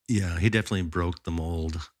 Yeah, he definitely broke the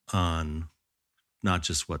mold on not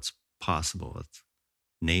just what's possible with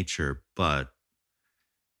nature, but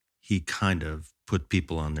he kind of put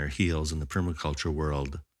people on their heels in the permaculture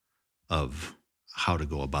world of how to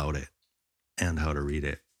go about it and how to read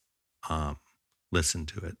it, listen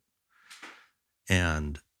to it.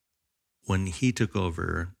 And when he took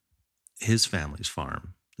over his family's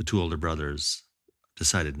farm, the two older brothers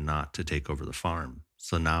decided not to take over the farm.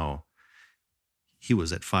 So now he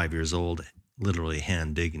was at 5 years old, literally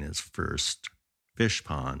hand digging his first fish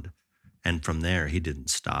pond. And from there, he didn't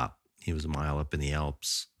stop. He was a mile up in the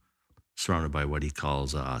Alps, surrounded by what he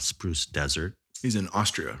calls a spruce desert. He's in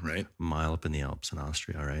Austria, right? A mile up in the Alps in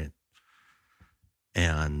Austria, right?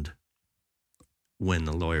 And when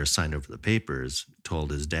the lawyer signed over the papers,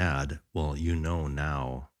 told his dad, well,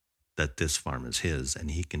 now that this farm is his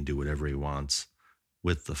and he can do whatever he wants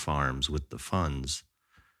with the farms, with the funds.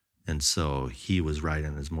 And so he was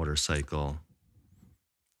riding his motorcycle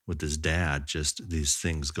with his dad, just these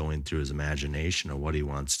things going through his imagination of what he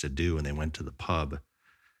wants to do. And they went to the pub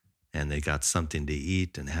and they got something to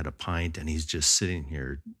eat and had a pint. And he's just sitting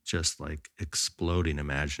here, just like exploding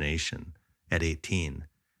imagination at 18.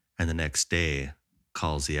 And the next day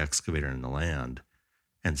calls the excavator in the land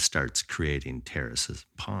and starts creating terraces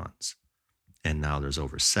and ponds. And now there's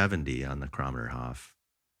over 70 on the Krometerhof.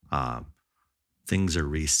 Things are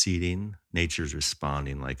reseeding. Nature's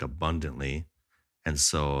responding like abundantly. And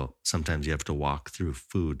so sometimes you have to walk through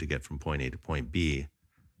food to get from point A to point B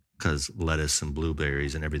because lettuce and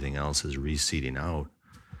blueberries and everything else is reseeding out.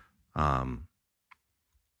 And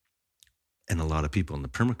a lot of people in the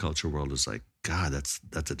permaculture world is like, God, that's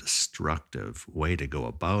a destructive way to go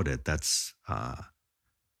about it. That's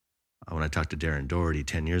when I talked to Darren Doherty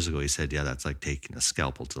 10 years ago, he said, yeah, that's like taking a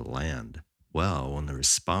scalpel to the land. Well, when the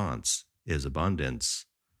response is abundance,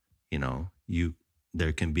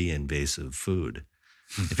 there can be invasive food,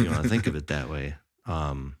 if you want to think of it that way.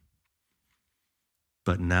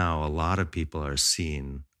 But now a lot of people are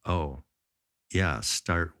seeing,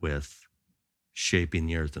 start with shaping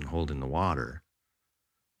the earth and holding the water.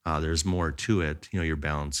 There's more to it. You're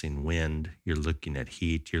balancing wind, you're looking at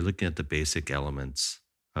heat, you're looking at the basic elements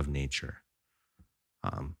of nature.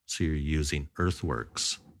 So you're using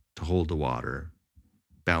earthworks to hold the water,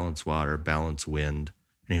 balance wind,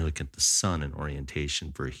 and you're looking at the sun and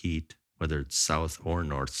orientation for heat, whether it's south or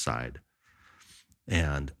north side.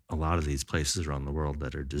 And a lot of these places around the world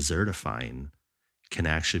that are desertifying can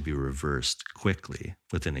actually be reversed quickly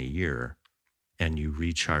within a year, and you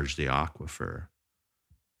recharge the aquifer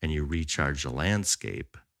and you recharge the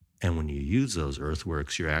landscape. And when you use those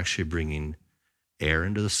earthworks, you're actually bringing air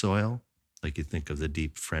into the soil, like you think of the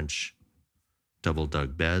deep French double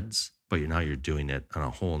dug beds, but now you're doing it on a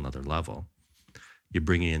whole nother level. You're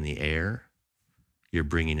bringing in the air, you're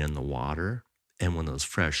bringing in the water, and when those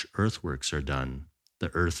fresh earthworks are done,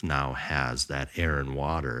 the earth now has that air and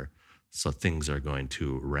water, so things are going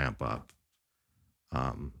to ramp up.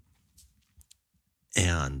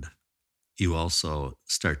 And you also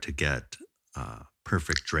start to get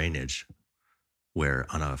perfect drainage where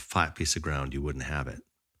on a flat piece of ground you wouldn't have it.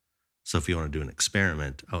 So if you want to do an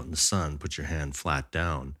experiment out in the sun, put your hand flat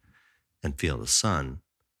down and feel the sun,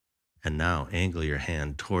 and now angle your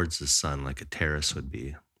hand towards the sun like a terrace would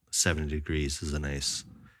be. 70 degrees is a nice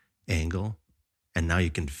angle. And now you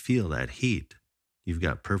can feel that heat. You've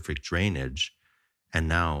got perfect drainage. And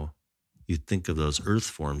now you think of those earth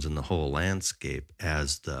forms in the whole landscape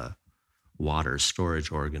as the water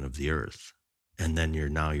storage organ of the earth. And then you're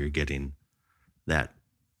getting that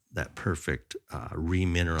perfect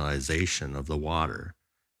remineralization of the water.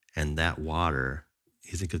 And that water,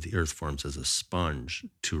 you think of the earth forms as a sponge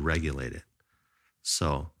to regulate it.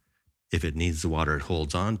 So if it needs the water, it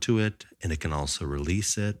holds on to it, and it can also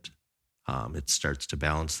release it. It starts to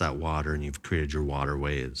balance that water, and you've created your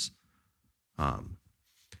waterways. And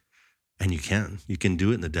you can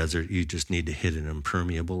do it in the desert. You just need to hit an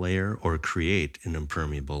impermeable layer or create an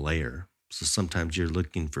impermeable layer. So sometimes you're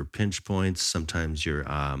looking for pinch points. Sometimes you're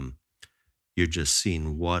just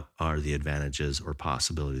seeing what are the advantages or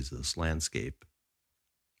possibilities of this landscape.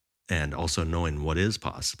 And also knowing what is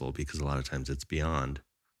possible, because a lot of times it's beyond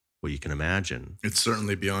what you can imagine. It's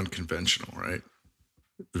certainly beyond conventional, right?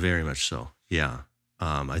 Very much so. Yeah.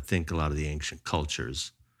 I think a lot of the ancient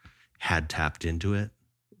cultures had tapped into it,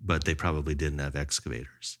 but they probably didn't have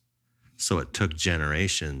excavators. So it took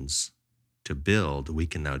generations to build. We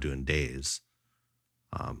can now do in days.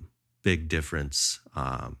 Big difference.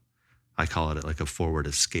 I call it like a forward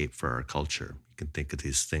escape for our culture. You can think of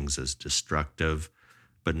these things as destructive,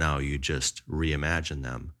 but now you just reimagine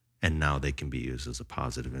them, and now they can be used as a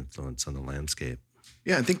positive influence on the landscape.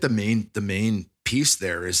 Yeah, I think the main piece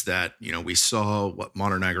there is that, we saw what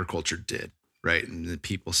modern agriculture did, right? And the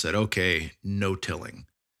people said, okay, no tilling.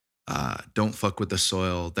 Don't fuck with the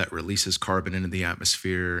soil that releases carbon into the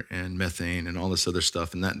atmosphere and methane and all this other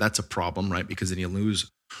stuff. And that's a problem, right? Because then you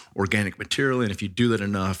lose organic material. And if you do that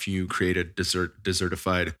enough, you create a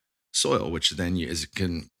desertified soil, which then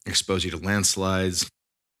can expose you to landslides,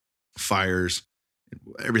 fires,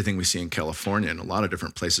 everything we see in California and a lot of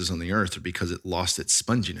different places on the earth, because it lost its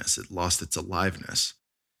sponginess, it lost its aliveness.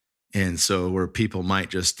 And so where people might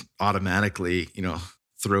just automatically,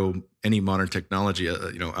 throw any modern technology,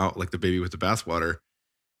 out like the baby with the bathwater.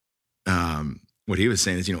 What he was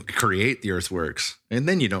saying is, create the earthworks and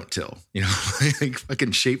then you don't till, like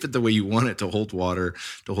fucking shape it the way you want it to hold water,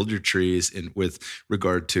 to hold your trees, and with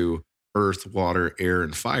regard to earth, water, air,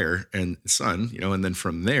 and fire and sun, and then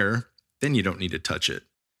from there, then you don't need to touch it,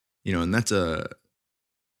 and that's a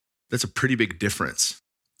pretty big difference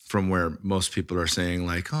from where most people are saying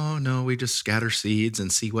like, oh no, we just scatter seeds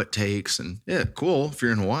and see what takes. And yeah, cool if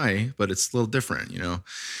you're in Hawaii, but it's a little different,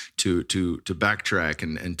 to backtrack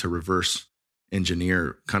and to reverse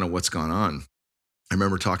engineer kind of what's gone on. I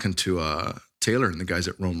remember talking to Taylor and the guys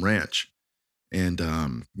at Rome Ranch, and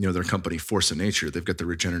their company Force of Nature. They've got the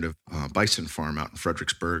regenerative bison farm out in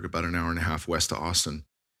Fredericksburg, about an hour and a half west of Austin.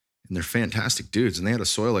 And they're fantastic dudes. And they had a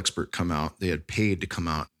soil expert come out. They had paid to come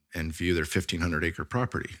out and view their 1,500 acre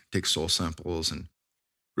property, take soil samples and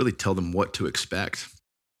really tell them what to expect.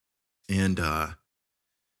 And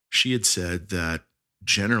she had said that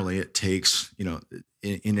generally it takes,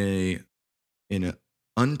 in an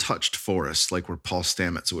untouched forest, like where Paul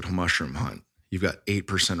Stamets would mushroom hunt, you've got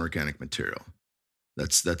 8% organic material.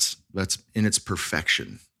 That's in its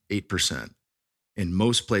perfection, 8%. In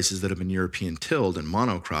most places that have been European tilled and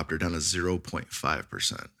monocropped are down to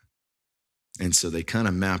 0.5%. And so they kind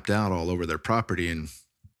of mapped out all over their property, and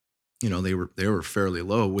they were fairly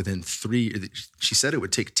low. Within 3, she said it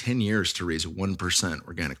would take 10 years to raise 1%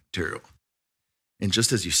 organic material. And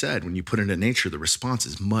just as you said, when you put it into nature, the response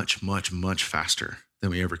is much, much, much faster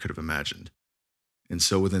than we ever could have imagined. And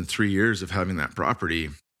so within 3 years of having that property,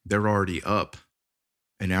 they're already up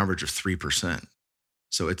an average of 3%.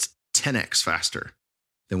 So it's 10x faster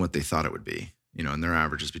than what they thought it would be, and their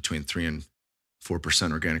average is between 3 and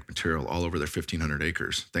 4% organic material all over their 1,500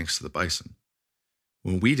 acres, thanks to the bison.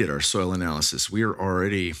 When we did our soil analysis, we were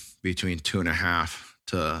already between 2.5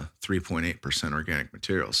 to 3.8% organic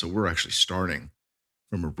material. So we're actually starting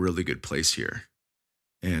from a really good place here.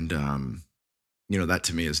 And, that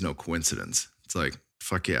to me is no coincidence. It's like,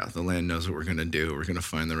 fuck yeah, the land knows what we're going to do. We're going to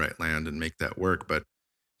find the right land and make that work. But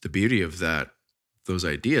the beauty of those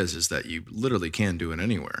ideas is that you literally can do it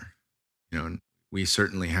anywhere. And we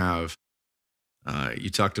certainly have. You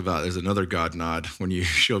talked about, there's another God nod when you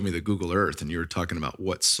showed me the Google Earth and you were talking about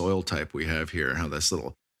what soil type we have here, how this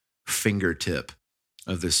little fingertip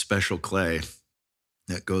of this special clay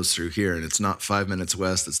that goes through here. And it's not 5 minutes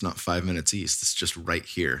west. It's not 5 minutes east. It's just right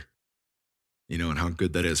here, and how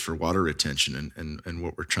good that is for water retention and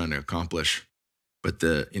what we're trying to accomplish. But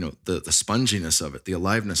the sponginess of it, the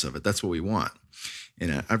aliveness of it, that's what we want.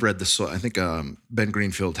 And I've read the soil. I think Ben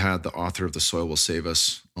Greenfield had the author of The Soil Will Save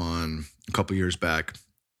Us on a couple years back.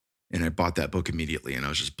 And I bought that book immediately and I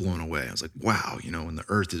was just blown away. I was like, wow, when the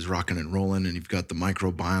earth is rocking and rolling and you've got the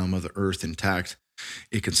microbiome of the earth intact,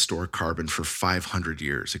 it can store carbon for 500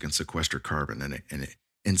 years. It can sequester carbon, and it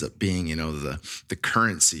ends up being, the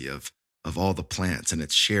currency of all the plants, and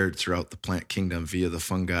it's shared throughout the plant kingdom via the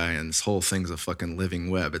fungi, and this whole thing's a fucking living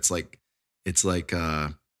web. It's like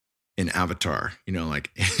in Avatar,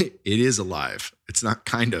 it is alive. It's not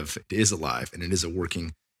kind of, it is alive, and it is a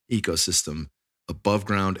working ecosystem above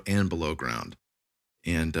ground and below ground.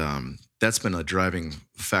 And that's been a driving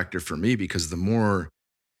factor for me, because the more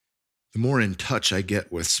in touch I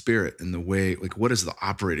get with spirit and the way, like, what is the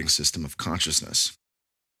operating system of consciousness?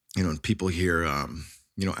 And people hear,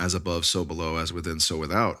 as above, so below, as within, so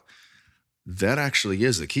without. That actually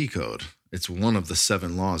is the key code. It's one of the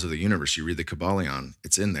 7 laws of the universe. You read the Kybalion,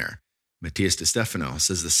 it's in there. Matthias de Stefano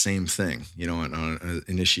says the same thing, on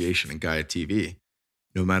Initiation in Gaia TV.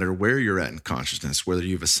 No matter where you're at in consciousness, whether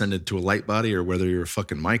you've ascended to a light body or whether you're a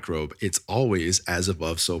fucking microbe, it's always as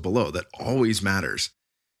above, so below. That always matters.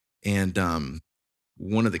 And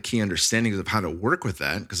one of the key understandings of how to work with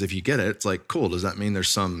that, because if you get it, it's like, cool, does that mean there's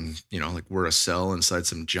some, like we're a cell inside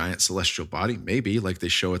some giant celestial body? Maybe, like they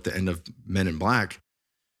show at the end of Men in Black.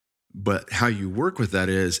 But how you work with that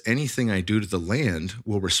is anything I do to the land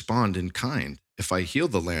will respond in kind. If I heal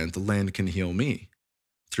the land can heal me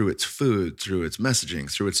through its food, through its messaging,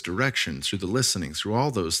 through its direction, through the listening, through all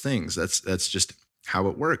those things. That's just how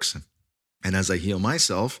it works. And as I heal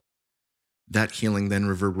myself, that healing then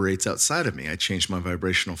reverberates outside of me. I change my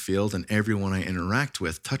vibrational field, and everyone I interact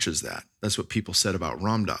with touches that. That's what people said about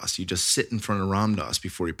Ram Dass. You just sit in front of Ram Dass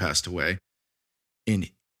before he passed away, and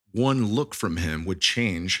one look from him would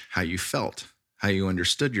change how you felt, how you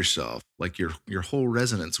understood yourself. Like your whole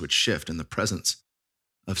resonance would shift in the presence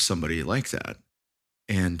of somebody like that.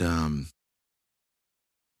 And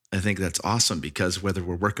I think that's awesome, because whether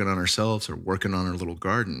we're working on ourselves or working on our little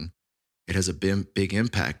garden, it has a big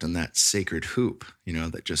impact on that sacred hoop,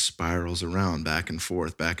 that just spirals around back and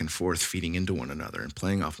forth, feeding into one another and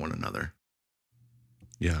playing off one another.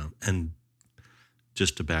 Yeah. And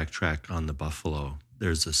just to backtrack on the buffalo,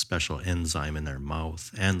 there's a special enzyme in their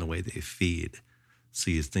mouth and the way they feed. So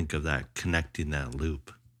you think of that, connecting that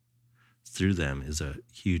loop through them is a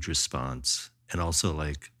huge response. And also,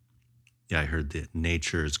 I heard that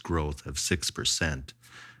nature's growth of 6%,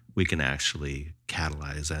 we can actually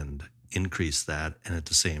catalyze and increase that. And at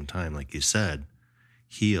the same time, like you said,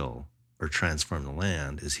 heal or transform the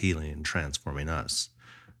land is healing and transforming us.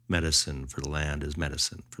 Medicine for the land is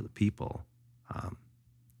medicine for the people,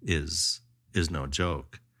 is no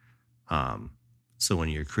joke. So when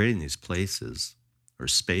you're creating these places or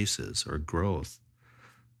spaces or growth,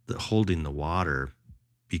 the holding the water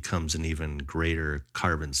becomes an even greater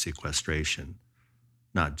carbon sequestration,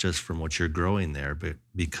 not just from what you're growing there, but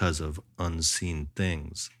because of unseen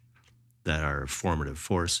things that are formative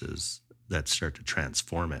forces that start to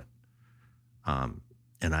transform it.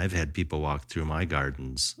 And I've had people walk through my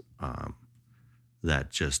gardens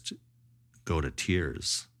that just go to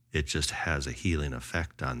tears. It just has a healing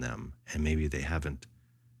effect on them. And maybe they haven't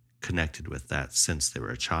connected with that since they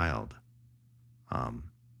were a child.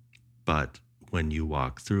 But when you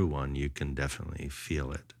walk through one, you can definitely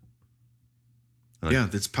feel it. Yeah,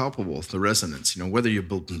 it's palpable, the resonance. Whether you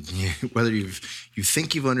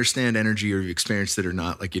think you understand energy or you've experienced it or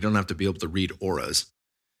not, like you don't have to be able to read auras.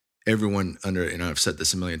 Everyone I've said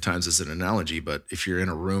this a million times as an analogy, but if you're in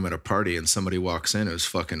a room at a party and somebody walks in who's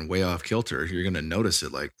fucking way off kilter, you're going to notice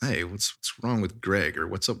it, like, hey, what's wrong with Greg? Or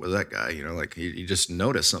what's up with that guy? Like you just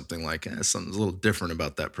notice something like, something's a little different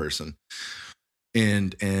about that person.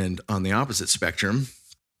 And on the opposite spectrum,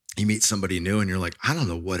 you meet somebody new and you're like, I don't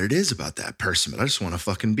know what it is about that person, but I just want to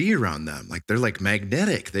fucking be around them. Like they're like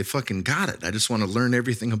magnetic. They fucking got it. I just want to learn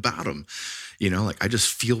everything about them. Like I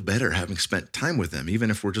just feel better having spent time with them,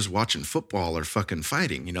 even if we're just watching football or fucking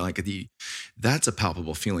fighting, that's a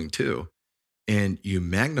palpable feeling too. And you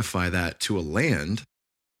magnify that to a land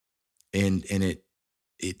and it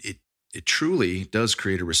truly does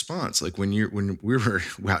create a response. Like when we were,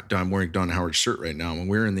 I'm wearing Don Howard's shirt right now. When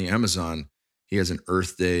we were in the Amazon, he has an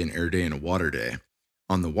earth day, an air day, and a water day.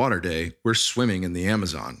 On the water day, we're swimming in the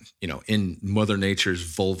Amazon, in Mother Nature's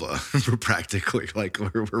vulva, practically. Like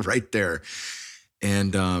we're right there.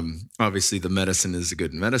 And obviously the medicine is a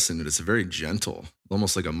good medicine, but it's a very gentle,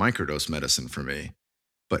 almost like a microdose medicine for me.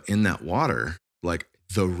 But in that water, like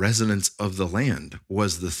the resonance of the land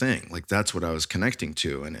was the thing. Like that's what I was connecting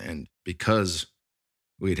to. And because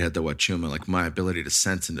we'd had the Wachuma, like my ability to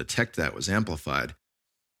sense and detect that was amplified.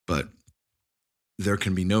 But there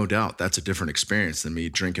can be no doubt that's a different experience than me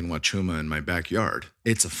drinking Wachuma in my backyard.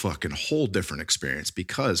 It's a fucking whole different experience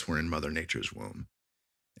because we're in Mother Nature's womb.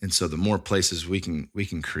 And so the more places we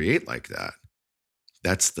can create like that,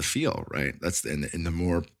 that's the feel, right? And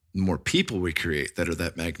the more people we create that are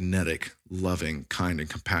that magnetic, loving, kind, and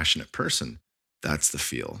compassionate person, that's the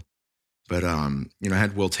feel. But I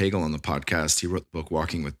had Will Tagle on the podcast. He wrote the book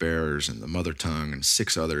Walking with Bears and The Mother Tongue and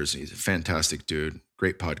 6 others. He's a fantastic dude,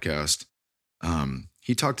 great podcast.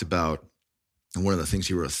 He talked about, and one of the things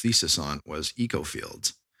he wrote a thesis on was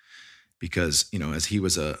ecofields, because, as he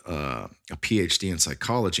was a PhD in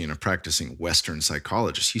psychology and a practicing Western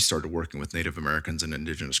psychologist, he started working with Native Americans and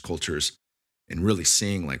indigenous cultures and really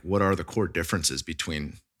seeing like, what are the core differences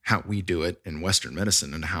between how we do it in Western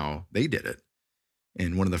medicine and how they did it.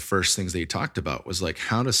 And one of the first things they talked about was like,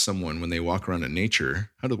 how does someone, when they walk around in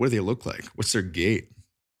nature, what do they look like? What's their gait?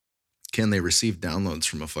 Can they receive downloads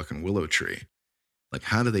from a fucking willow tree? Like,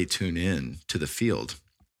 how do they tune in to the field?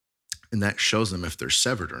 And that shows them if they're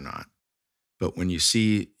severed or not. But when you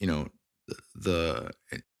see,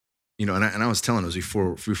 and I was telling us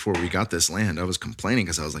before we got this land, I was complaining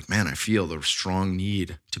because I was like, man, I feel the strong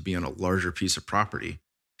need to be on a larger piece of property.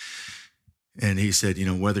 And he said,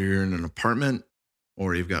 whether you're in an apartment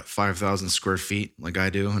or you've got 5,000 square feet like I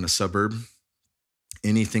do in a suburb,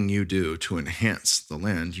 anything you do to enhance the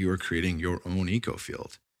land, you are creating your own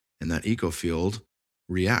ecofield. And that ecofield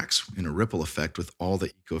reacts in a ripple effect with all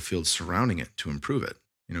the ecofields surrounding it to improve it.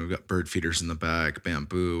 We've got bird feeders in the back,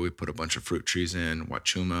 bamboo. We put a bunch of fruit trees in,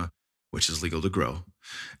 wachuma, which is legal to grow.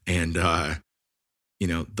 And,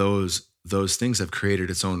 those things have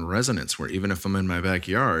created its own resonance where even if I'm in my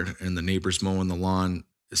backyard and the neighbor's mowing the lawn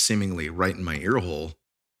seemingly right in my ear hole,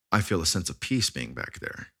 I feel a sense of peace being back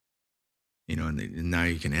there. And now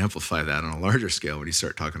you can amplify that on a larger scale when you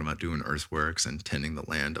start talking about doing earthworks and tending the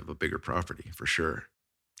land of a bigger property, for sure.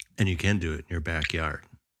 And you can do it in your backyard.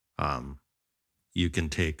 You can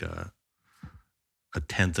take a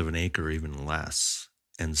tenth of an acre or even less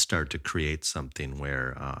and start to create something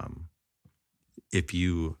where if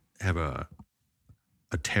you have a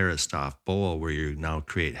terraced off bowl where you now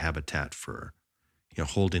create habitat for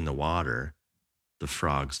holding the water, the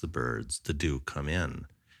frogs, the birds, the dew come in.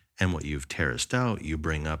 And what you've terraced out, you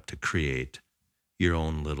bring up to create your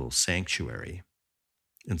own little sanctuary.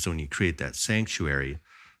 And so when you create that sanctuary,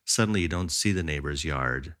 suddenly you don't see the neighbor's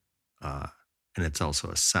yard. And it's also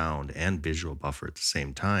a sound and visual buffer at the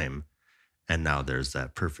same time. And now there's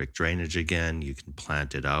that perfect drainage again. You can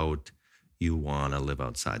plant it out. You want to live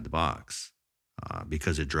outside the box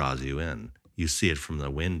because it draws you in. You see it from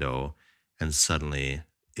the window and suddenly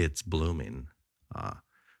it's blooming.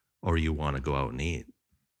 Or you want to go out and eat.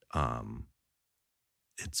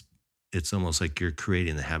 It's almost like you're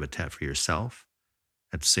creating the habitat for yourself.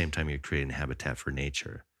 At the same time, you're creating a habitat for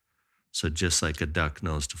nature. So just like a duck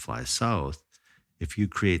knows to fly south, if you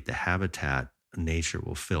create the habitat, nature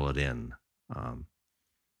will fill it in.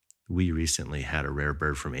 We recently had a rare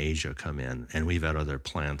bird from Asia come in, and we've had other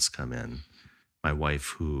plants come in. My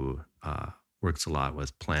wife, who works a lot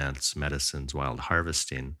with plants, medicines, wild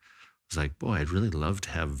harvesting, was like, boy, I'd really love to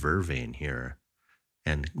have vervain here.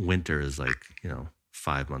 And winter is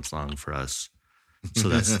 5 months long for us. So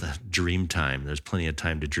that's the dream time. There's plenty of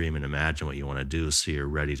time to dream and imagine what you want to do so you're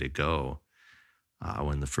ready to go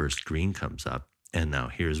when the first green comes up. And now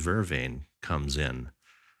here's vervain comes in.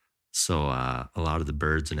 So a lot of the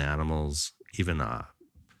birds and animals, even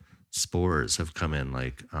spores have come in,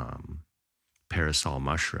 like parasol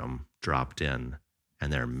mushroom dropped in,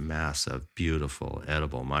 and they're massive, beautiful,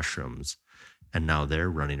 edible mushrooms. And now they're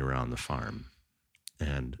running around the farm.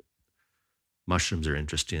 And mushrooms are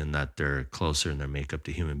interesting in that they're closer in their makeup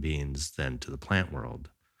to human beings than to the plant world.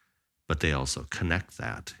 But they also connect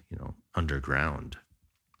that, underground.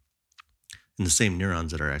 And the same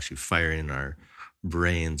neurons that are actually firing in our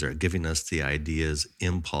brains are giving us the ideas,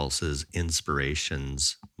 impulses,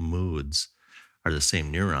 inspirations, moods are the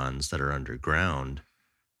same neurons that are underground.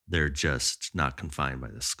 They're just not confined by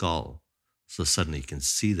the skull. So suddenly you can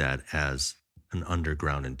see that as an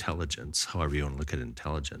underground intelligence, however you want to look at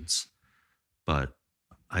intelligence. But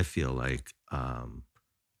I feel like I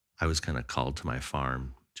was kind of called to my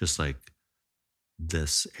farm, just like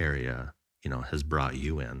this area, has brought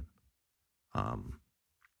you in.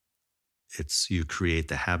 You create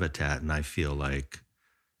the habitat, and I feel like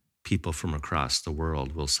people from across the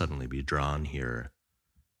world will suddenly be drawn here.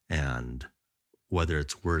 And whether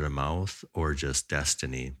it's word of mouth or just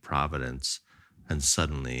destiny, providence, and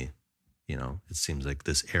suddenly, it seems like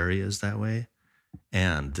this area is that way.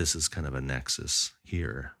 And this is kind of a nexus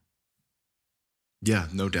here. Yeah,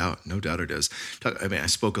 no doubt. No doubt it is. I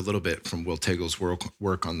spoke a little bit from Will Tegel's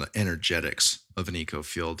work on the energetics of an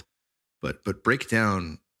ecofield, but break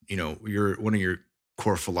down, one of your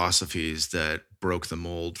core philosophies that broke the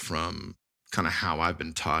mold from kind of how I've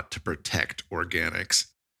been taught to protect organics,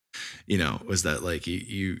 was that like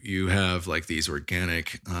you have like these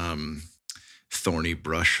organic, thorny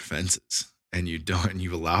brush fences, and you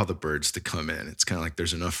allow the birds to come in. It's kind of like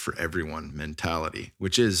there's enough for everyone mentality,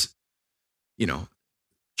 which is,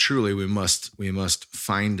 truly we must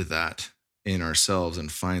find that in ourselves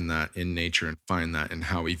and find that in nature and find that in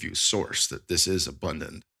how we view source, that this is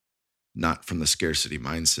abundant, not from the scarcity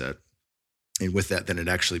mindset. And with that, then it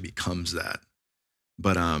actually becomes that.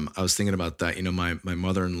 But I was thinking about that, my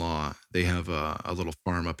mother-in-law, they have a little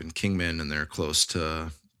farm up in Kingman, and they're close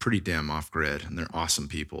to pretty damn off grid, and they're awesome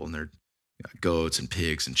people, and they're goats and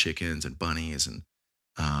pigs and chickens and bunnies. And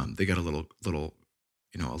they got a little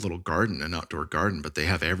garden, an outdoor garden, but they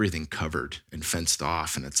have everything covered and fenced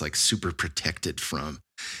off, and it's like super protected from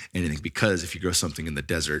anything, because if you grow something in the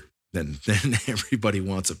desert, then everybody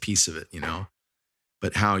wants a piece of it,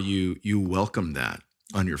 But how you welcome that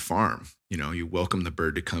on your farm. You welcome the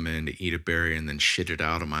bird to come in to eat a berry and then shit it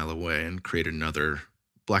out a mile away and create another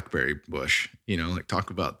blackberry bush. Like talk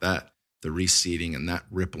about that, the reseeding and that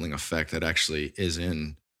rippling effect that actually is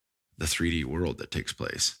in the 3D world that takes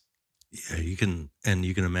place. Yeah, you can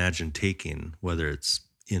imagine taking, whether it's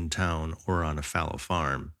in town or on a fallow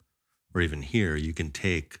farm, or even here, you can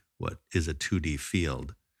take what is a 2D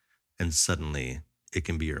field and suddenly it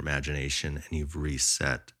can be your imagination and you've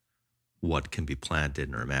reset what can be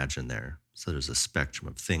planted or imagined there. So there's a spectrum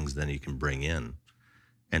of things then you can bring in,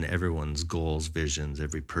 and everyone's goals, visions,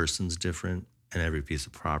 every person's different and every piece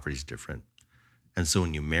of property is different. And so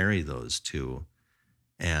when you marry those two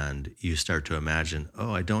and you start to imagine,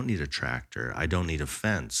 oh, I don't need a tractor, I don't need a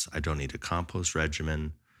fence, I don't need a compost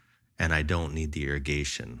regimen, and I don't need the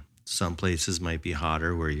irrigation. Some places might be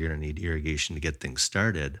hotter where you're going to need irrigation to get things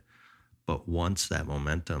started. But once that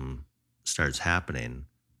momentum starts happening,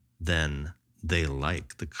 then they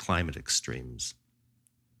like the climate extremes.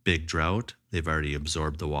 Big drought, they've already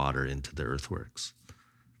absorbed the water into the earthworks.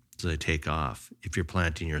 So they take off. If you're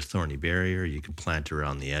planting your thorny barrier, you can plant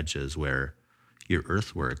around the edges where your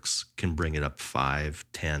earthworks can bring it up 5,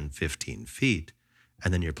 10, 15 feet.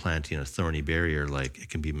 And then you're planting a thorny barrier, like it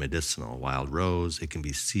can be medicinal, wild rose, it can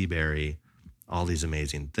be sea berry, all these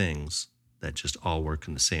amazing things that just all work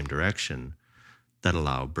in the same direction that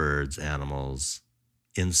allow birds, animals,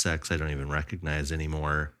 insects I don't even recognize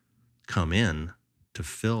anymore come in to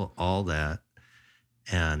fill all that.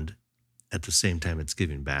 And at the same time, it's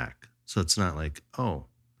giving back. So it's not like,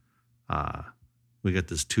 we got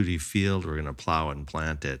this 2D field, we're going to plow it and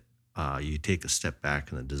plant it. You take a step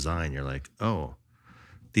back in the design, you're like, oh,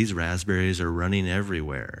 these raspberries are running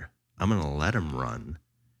everywhere. I'm going to let them run.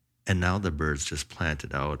 And now the birds just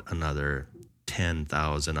planted out another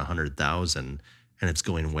 10,000, 100,000, and it's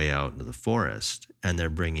going way out into the forest. And they're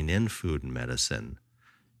bringing in food and medicine.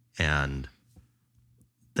 And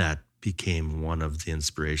that became one of the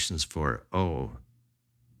inspirations for, oh,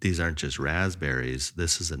 these aren't just raspberries.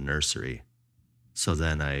 This is a nursery. So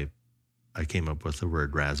then I came up with the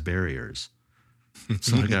word raspberriers.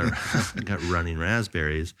 So I got running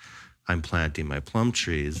raspberries. I'm planting my plum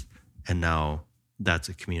trees, and now that's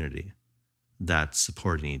a community that's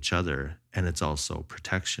supporting each other, and it's also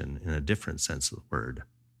protection in a different sense of the word.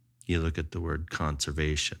 You look at the word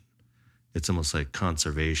conservation. It's almost like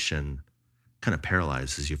conservation kind of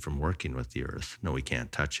paralyzes you from working with the earth. No, we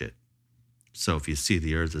can't touch it. So if you see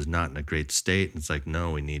the earth is not in a great state, it's like,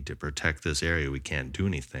 no, we need to protect this area. We can't do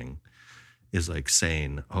anything. Is like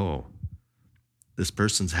saying, oh, this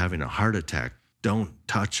person's having a heart attack. Don't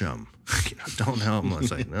touch them. Don't help them.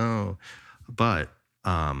 It's like, no. But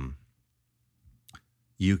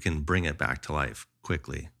you can bring it back to life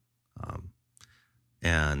quickly.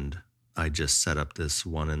 And I just set up this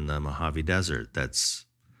one in the Mojave Desert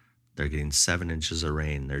they're getting 7 inches of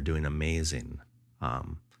rain. They're doing amazing.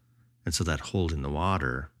 And so that holding the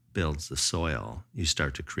water builds the soil. You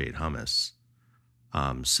start to create humus.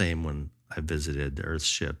 Same when I visited the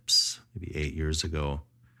Earthships maybe 8 years ago.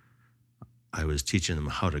 I was teaching them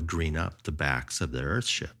how to green up the backs of the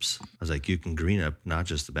Earthships. I was like, you can green up not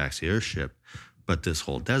just the backs of the Earthship, but this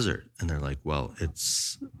whole desert. And they're like, well,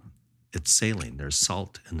 it's saline. There's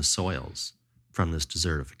salt in the soils from this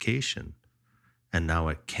desertification. And now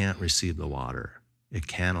it can't receive the water. It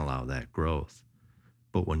can't allow that growth.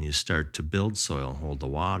 But when you start to build soil and hold the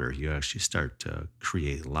water, you actually start to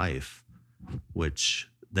create life, which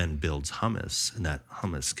then builds humus, and that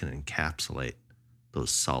humus can encapsulate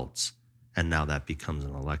those salts. And now that becomes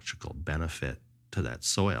an electrical benefit to that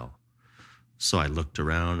soil. So I looked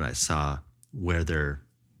around and I saw where the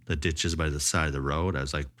ditches by the side of the road. I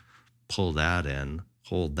was like, pull that in,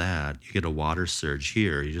 hold that. You get a water surge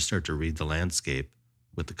here. You just start to read the landscape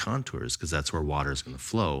with the contours, because that's where water is going to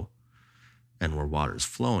flow. And where water is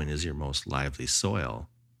flowing is your most lively soil.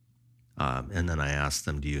 And then I asked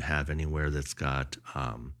them, do you have anywhere that's got,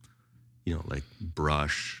 like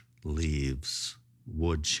brush, leaves,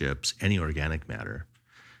 wood chips, any organic matter?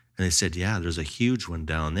 And they said, yeah, there's a huge one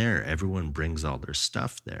down there. Everyone brings all their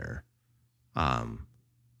stuff there. And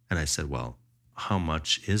I said, well, how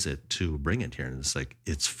much is it to bring it here? And it's like,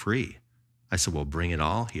 it's free. I said, well, bring it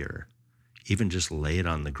all here. Even just lay it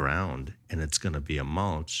on the ground, and it's going to be a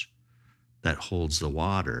mulch that holds the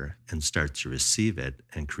water and starts to receive it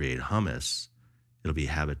and create humus. It'll be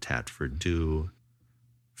habitat for dew,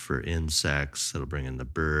 for insects. It'll bring in the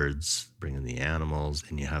birds, bring in the animals,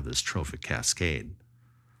 and you have this trophic cascade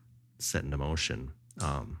set into motion.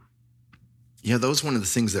 Yeah, that was one of the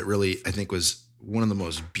things that really, I think, was one of the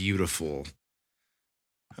most beautiful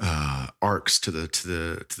arcs to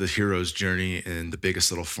the hero's journey in The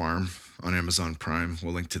Biggest Little Farm on Amazon Prime.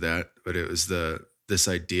 We'll link to that. But it was this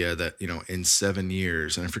idea that, in 7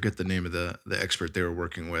 years, and I forget the name of the expert they were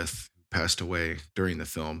working with, who passed away during the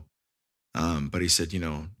film. But he said,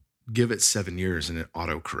 give it 7 years and it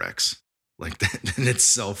autocorrects like that. And it's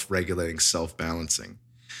self-regulating, self-balancing,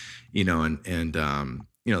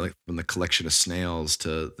 like from the collection of snails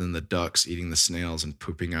to then the ducks eating the snails and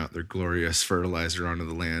pooping out their glorious fertilizer onto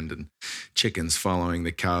the land, and chickens following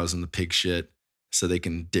the cows and the pig shit so they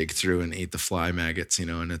can dig through and eat the fly maggots,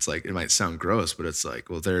 and it's like, it might sound gross, but it's like,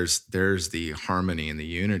 well, there's the harmony and the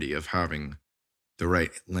unity of having the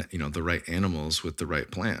right animals with the right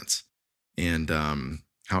plants. And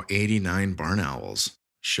how 89 barn owls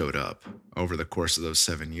showed up over the course of those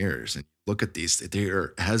 7 years. And look at these, they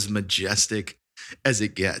are as majestic as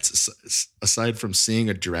it gets. Aside from seeing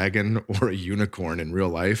a dragon or a unicorn in real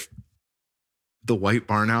life, the white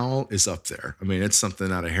barn owl is up there. I mean, it's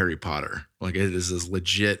something out of Harry Potter. Like, it is as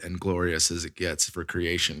legit and glorious as it gets for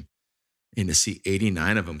creation. And to see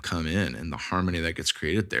 89 of them come in and the harmony that gets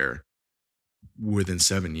created there within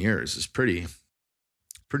 7 years is pretty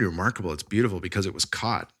remarkable. It's beautiful because it was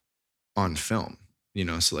caught on film,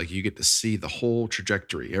 so like you get to see the whole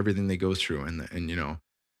trajectory, everything they go through, and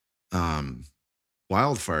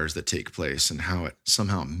wildfires that take place and how it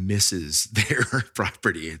somehow misses their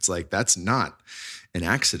property. It's like, that's not an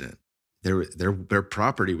accident. Their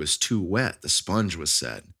property was too wet. The sponge was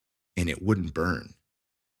set and it wouldn't burn.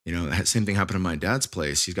 The same thing happened in my dad's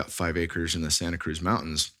place. He's got 5 acres in the Santa Cruz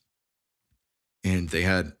Mountains, and they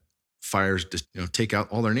had fires to take out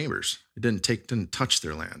all their neighbors. It didn't touch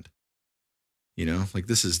their land. Like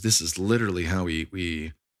this is literally how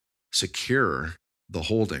we secure the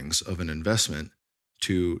holdings of an investment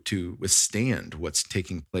to withstand what's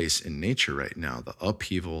taking place in nature right now. The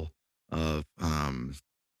upheaval of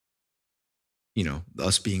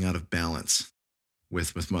us being out of balance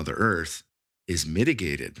with Mother Earth is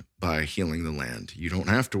mitigated by healing the land. You don't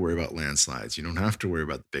have to worry about landslides. You don't have to worry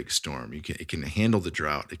about the big storm. It can handle the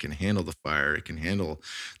drought. It can handle the fire. It can handle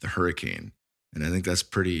the hurricane. And I think that's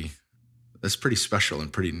pretty special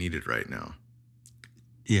and pretty needed right now.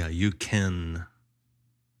 Yeah, you can,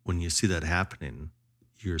 when you see that happening,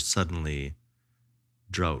 you're suddenly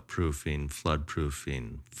drought-proofing,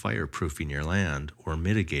 flood-proofing, fire-proofing your land, or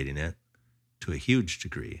mitigating it to a huge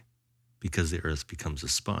degree because the earth becomes a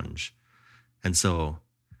sponge. And so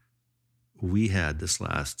we had this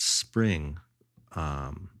last spring,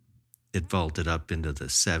 it vaulted up into the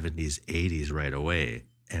 70s, 80s right away,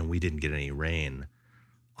 and we didn't get any rain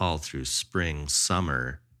all through spring,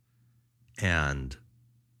 summer, and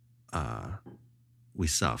we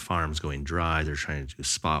saw farms going dry. They're trying to do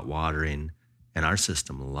spot watering, and our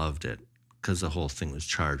system loved it because the whole thing was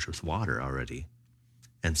charged with water already.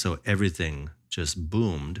 And so everything just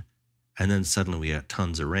boomed, and then suddenly we got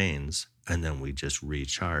tons of rains, and then we just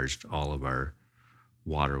recharged all of our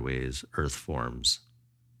waterways, earth forms.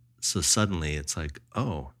 So suddenly it's like,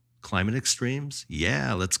 oh, climate extremes?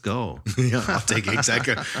 Yeah, let's go. Yeah, I'll take it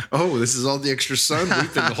exactly. Oh, this is all the extra sun.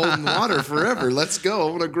 We've been holding water forever. Let's go.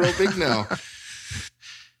 I want to grow big now.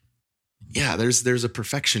 Yeah, there's a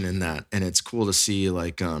perfection in that. And it's cool to see,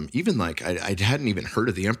 like, even like I hadn't even heard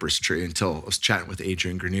of the Empress tree until I was chatting with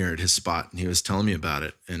Adrian Grenier at his spot, and he was telling me about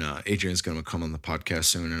it. And Adrian's going to come on the podcast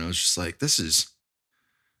soon. And I was just like, this is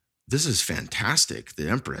fantastic. The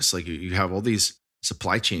Empress, like, you have all these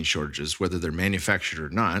supply chain shortages, whether they're manufactured or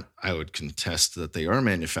not. I would contest that they are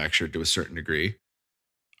manufactured to a certain degree.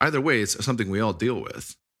 Either way, it's something we all deal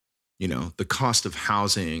with. The cost of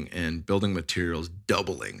housing and building materials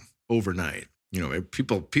doubling overnight.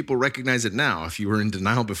 People recognize it now. If you were in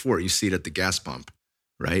denial before, you see it at the gas pump,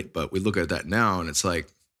 right? But we look at that now and it's like,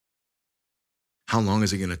 how long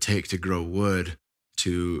is it going to take to grow wood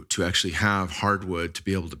to actually have hardwood to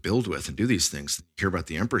be able to build with and do these things? You hear about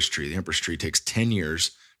the Empress tree. The Empress tree takes 10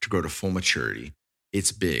 years to grow to full maturity.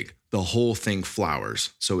 It's big. The whole thing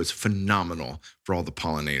flowers. So it's phenomenal for all the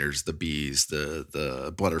pollinators, the bees,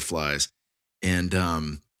 the butterflies, and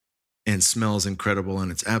smells incredible,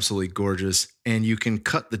 and it's absolutely gorgeous. And you can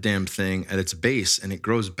cut the damn thing at its base and it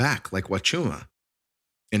grows back like Wachuma.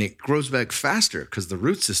 And it grows back faster because the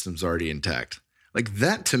root system's already intact. Like,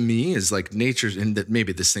 that to me is like nature's, and that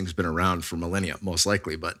maybe this thing's been around for millennia, most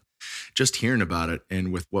likely, but just hearing about it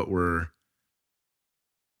and with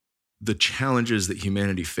the challenges that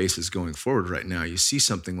humanity faces going forward right now, you see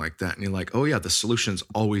something like that and you're like, oh yeah, the solution's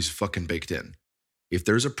always fucking baked in. If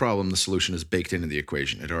there's a problem, the solution is baked into the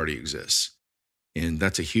equation. It already exists. And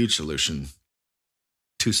that's a huge solution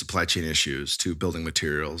to supply chain issues, to building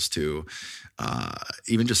materials, to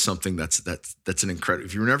even just something that's an incredible.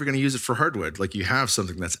 If you're never going to use it for hardwood, like you have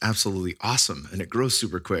something that's absolutely awesome and it grows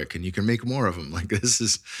super quick and you can make more of them. Like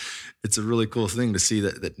it's a really cool thing to see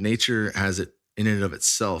that nature has it in and of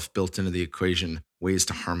itself built into the equation, ways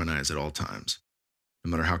to harmonize at all times,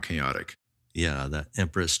 no matter how chaotic. Yeah, that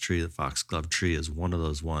empress tree, the foxglove tree, is one of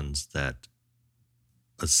those ones that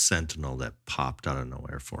a sentinel that popped out of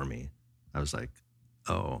nowhere for me. I was like,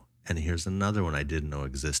 oh, and here's another one I didn't know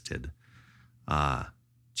existed.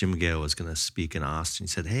 Jim Gale was going to speak in Austin. He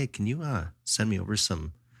said, hey, can you send me over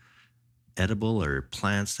some edible or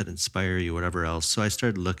plants that inspire you, whatever else? So I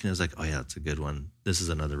started looking. I was like, oh, yeah, that's a good one. This is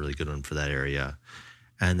another really good one for that area.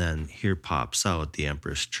 And then here pops out the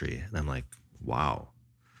empress tree. And I'm like, wow.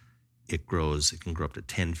 It can grow up to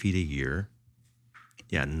 10 feet a year.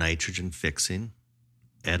 Yeah, nitrogen fixing,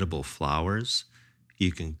 edible flowers.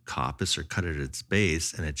 You can coppice or cut it at its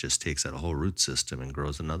base, and it just takes that whole root system and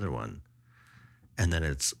grows another one. And then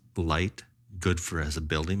it's light, good as a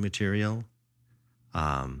building material.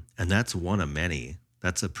 And that's one of many.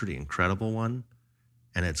 That's a pretty incredible one,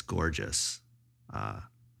 and it's gorgeous.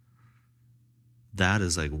 That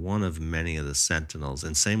is like one of many of the sentinels.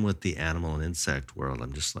 And same with the animal and insect world.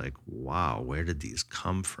 I'm just like, wow, where did these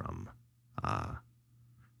come from?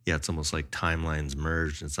 Yeah, it's almost like timelines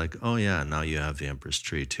merged. It's like, oh yeah, now you have the empress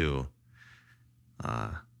tree too.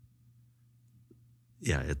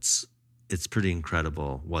 Yeah, it's pretty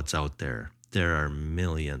incredible what's out there. There are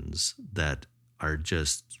millions that are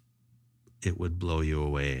just, it would blow you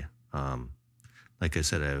away. Like I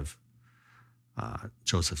said, I have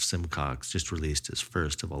Joseph Simcox just released his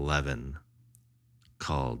first of 11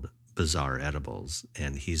 called Bizarre Edibles,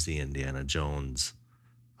 and he's the Indiana Jones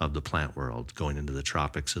of the plant world, going into the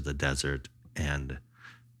tropics of the desert and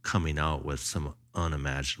coming out with some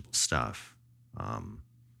unimaginable stuff.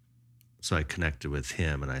 So I connected with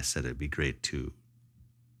him and I said it'd be great to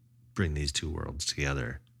bring these two worlds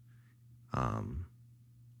together.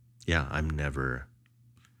 Yeah, I'm never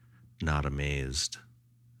not amazed.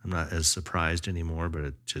 I'm not as surprised anymore, but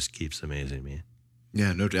it just keeps amazing me.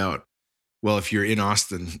 Yeah, no doubt. Well, if you're in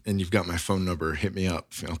Austin and you've got my phone number, hit me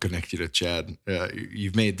up. I'll connect you to Chad.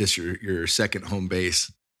 You've made this your second home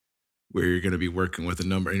base where you're going to be working with a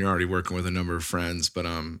number, and you're already working with a number of friends. But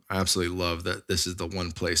I absolutely love that this is the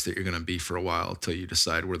one place that you're going to be for a while till you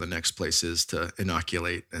decide where the next place is to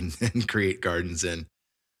inoculate and create gardens in.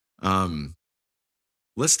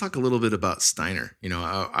 Let's talk a little bit about Steiner. You know,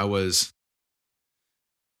 I was,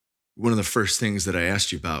 one of the first things that I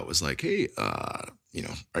asked you about was like, hey, you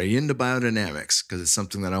know, are you into biodynamics? Because it's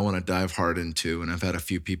something that I want to dive hard into. And I've had a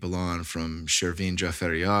few people on, from Shervin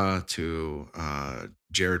Jafferia to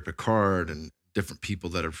Jared Picard, and different people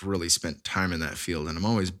that have really spent time in that field. And I'm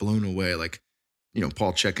always blown away. Like, you know,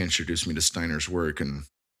 Paul Chek introduced me to Steiner's work, and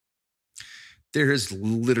there has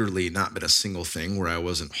literally not been a single thing where I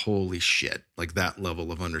wasn't, holy shit, like that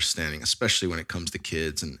level of understanding, especially when it comes to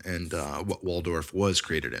kids and what Waldorf was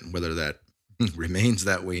created in, whether that remains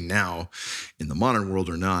that way now in the modern world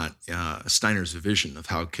or not. Steiner's vision of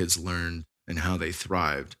how kids learned and how they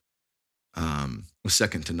thrived was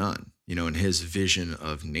second to none, you know, and his vision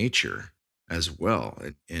of nature as well,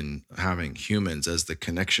 in having humans as the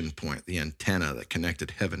connection point, the antenna that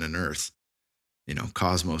connected heaven and earth, you know,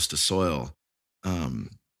 cosmos to soil.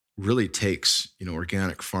 Really takes, you know,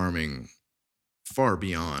 organic farming far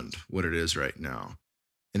beyond what it is right now.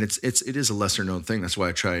 And it is a lesser known thing. That's why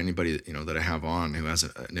I try anybody that, you know, that I have on who has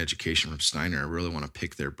an education from Steiner. I really want to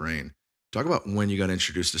pick their brain. Talk about when you got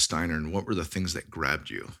introduced to Steiner and what were the things that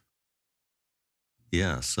grabbed you?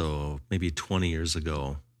 Yeah, so maybe 20 years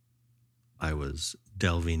ago, I was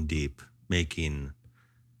delving deep, making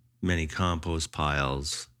many compost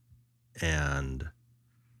piles, and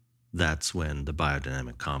that's when the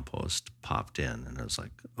biodynamic compost popped in, and I was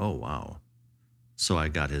like, oh, wow. So I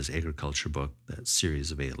got his agriculture book, that series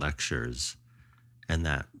of 8 lectures, and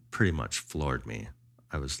that pretty much floored me.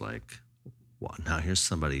 I was like, wow, now here's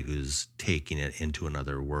somebody who's taking it into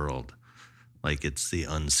another world, like it's the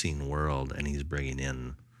unseen world, and he's bringing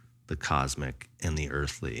in the cosmic and the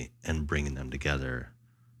earthly and bringing them together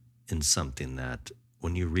in something that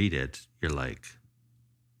when you read it, you're like,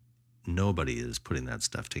 nobody is putting that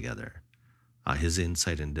stuff together. His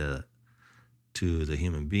insight into the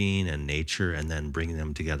human being and nature, and then bringing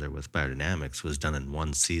them together with biodynamics, was done in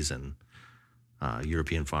one season.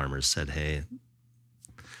 European farmers said, hey,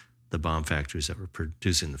 the bomb factories that were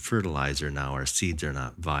producing the fertilizer now, our seeds are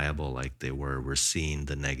not viable like they were. We're seeing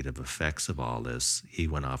the negative effects of all this. He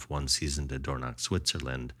went off one season to Dornach,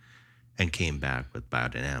 Switzerland, and came back with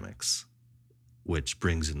biodynamics, which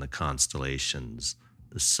brings in the constellations,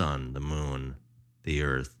 the sun, the moon, the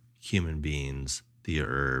earth, human beings, the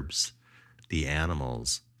herbs, the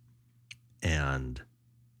animals. And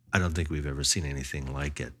I don't think we've ever seen anything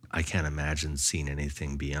like it. I can't imagine seeing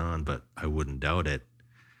anything beyond, but I wouldn't doubt it.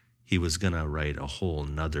 He was going to write a whole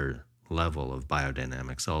nother level of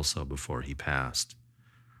biodynamics also before he passed.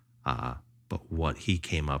 But what he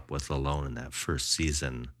came up with alone in that first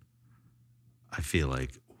season, I feel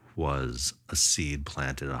like was a seed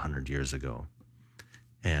planted 100 years ago.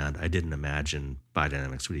 And I didn't imagine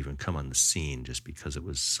biodynamics would even come on the scene just because it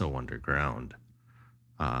was so underground.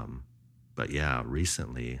 But yeah,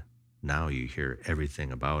 recently, now you hear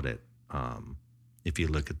everything about it. If you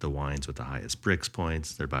look at the wines with the highest Brix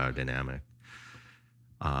points, they're biodynamic.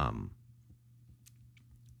 And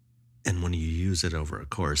when you use it over a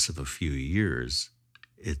course of a few years,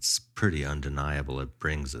 it's pretty undeniable. It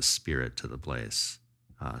brings a spirit to the place,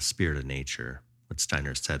 spirit of nature. What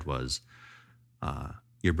Steiner said was,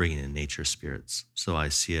 you're bringing in nature spirits. So I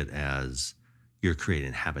see it as you're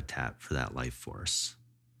creating habitat for that life force.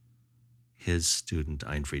 His student,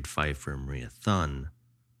 Einfried Pfeiffer and Maria Thun,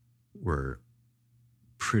 were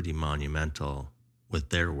pretty monumental with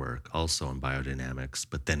their work also in biodynamics,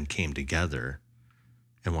 but then came together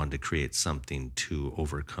and wanted to create something to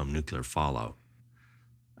overcome nuclear fallout.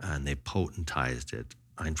 And they potentized it.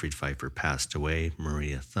 Einfried Pfeiffer passed away.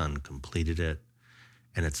 Maria Thun completed it.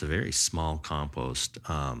 And it's a very small compost,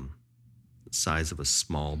 size of a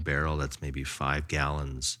small barrel that's maybe 5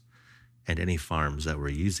 gallons. And any farms that were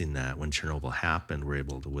using that when Chernobyl happened were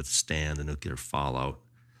able to withstand the nuclear fallout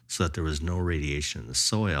so that there was no radiation in the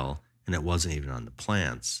soil and it wasn't even on the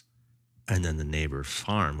plants. And then the neighbor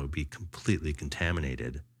farm would be completely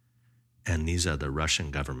contaminated. And these are the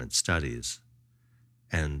Russian government studies.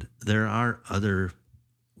 And there are other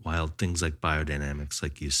wild things like biodynamics,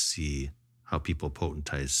 like you see how people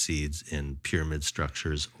potentize seeds in pyramid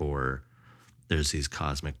structures, or there's these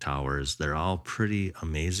cosmic towers. They're all pretty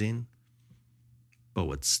amazing. But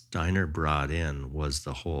what Steiner brought in was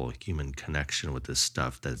the whole human connection with this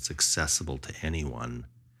stuff that's accessible to anyone,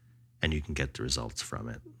 and you can get the results from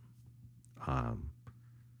it.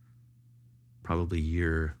 Probably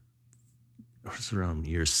around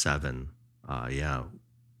year 7.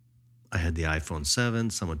 I had the iPhone 7.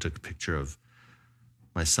 Someone took a picture of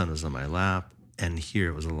my son was on my lap, and here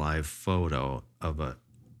it was a live photo of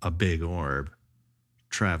a big orb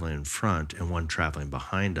traveling in front and one traveling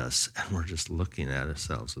behind us, and we're just looking at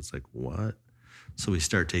ourselves. It's like, what? So we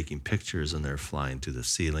start taking pictures, and they're flying through the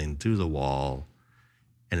ceiling, through the wall,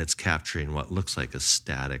 and it's capturing what looks like a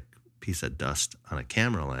static piece of dust on a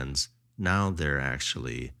camera lens. Now they're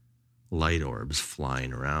actually light orbs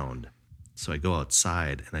flying around. So I go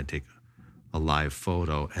outside and I take a live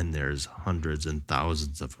photo, and there's hundreds and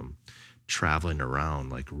thousands of them traveling around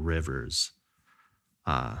like rivers.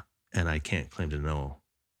 And I can't claim to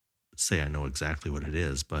say I know exactly what it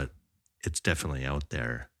is, but it's definitely out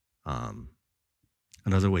there.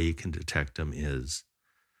 Another way you can detect them is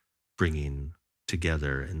bringing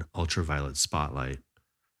together an ultraviolet spotlight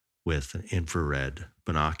with an infrared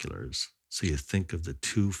binoculars. So you think of the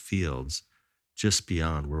two fields just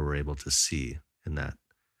beyond where we're able to see in that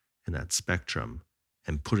spectrum,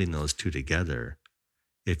 and putting those two together.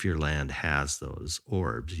 If your land has those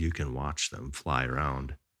orbs, you can watch them fly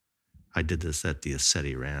around. I did this at the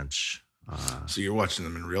Ascetti Ranch. So you're watching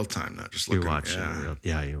them in real time, not just looking. You're watching them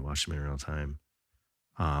in real time.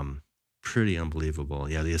 Pretty unbelievable.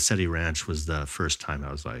 Yeah, the Ascetti Ranch was the first time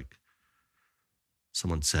I was like,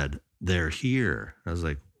 someone said, they're here. I was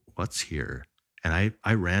like, what's here? And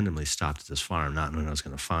I randomly stopped at this farm, not knowing what I was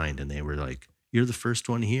going to find. And they were like, you're the first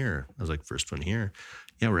one here. I was like, first one here?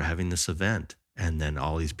 Yeah, we're having this event. And then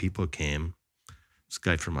all these people came. This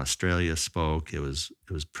guy from Australia spoke. It was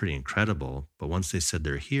pretty incredible. But once they said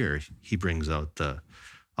they're here, he brings out the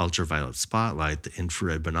ultraviolet spotlight, the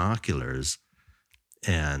infrared binoculars,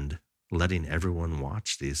 and letting everyone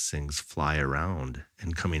watch these things fly around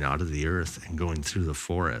and coming out of the earth and going through the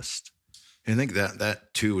forest. And I think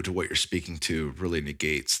that too, to what you're speaking to, really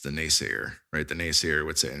negates the naysayer, right? The naysayer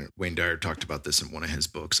would say, and Wayne Dyer talked about this in one of his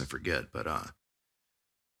books, I forget, but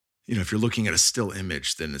if you're looking at a still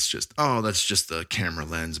image, then it's just, that's just the camera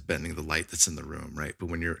lens bending the light that's in the room, right? But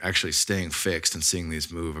when you're actually staying fixed and seeing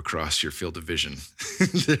these move across your field of vision,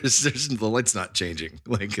 there's the light's not changing.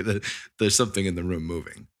 Like there's something in the room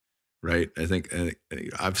moving, right? I think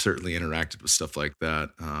I've certainly interacted with stuff like that.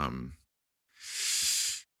 I'm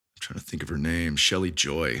trying to think of her name, Shelley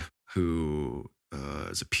Joy, who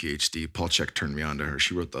is a PhD. Paul Chek turned me on to her.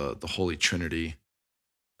 She wrote the Holy Trinity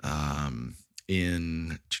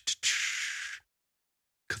in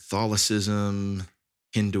Catholicism,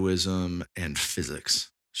 Hinduism, and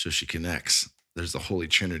physics. So she connects. There's the Holy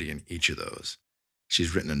Trinity in each of those.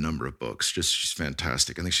 She's written a number of books. She's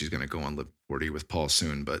fantastic. I think she's going to go on Live 40 with Paul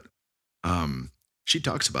soon, but she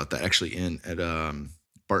talks about that actually at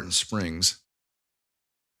Barton Springs.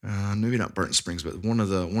 Maybe not Barton Springs, but one of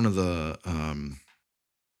the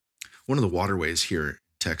waterways here in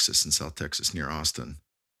Texas, in South Texas, near Austin,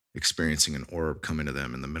 experiencing an orb coming to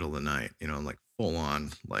them in the middle of the night, like full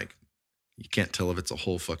on, like you can't tell if it's a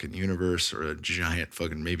whole fucking universe or a giant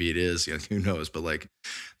fucking, maybe it is, who knows, but like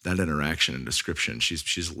that interaction and description,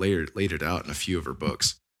 she's laid it out in a few of her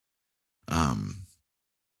books.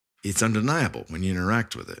 It's undeniable when you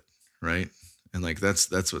interact with it, right? And like that's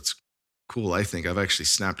what's cool. I think I've actually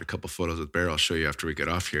snapped a couple photos with Bear. I'll show you after we get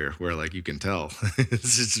off here, where like you can tell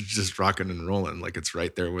it's just rocking and rolling, like it's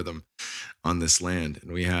right there with them on this land.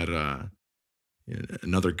 And we had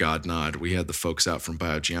another God nod. We had the folks out from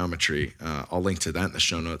Biogeometry. I'll link to that in the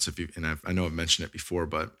show notes I know I've mentioned it before,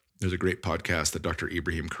 but there's a great podcast that Dr.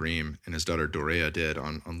 Ibrahim Karim and his daughter Dorea did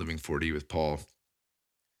on Living 4D with Paul.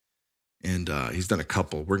 And he's done a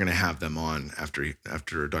couple. We're going to have them on after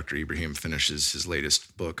Dr. Ibrahim finishes his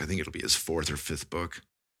latest book. I think it'll be his 4th or 5th book.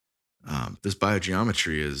 This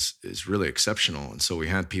biogeometry is really exceptional. And so we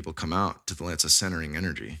had people come out to it's a centering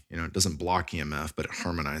energy. It doesn't block EMF, but it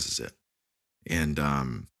harmonizes it. And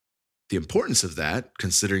the importance of that,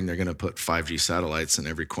 considering they're going to put 5G satellites in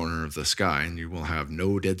every corner of the sky, and you will have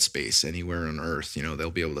no dead space anywhere on Earth.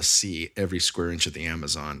 They'll be able to see every square inch of the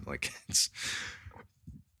Amazon. Like it's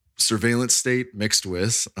surveillance state mixed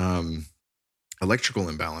with electrical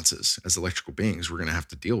imbalances. As electrical beings, we're going to have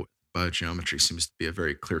to deal with. Biogeometry seems to be a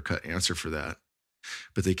very clear-cut answer for that.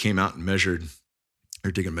 But they came out and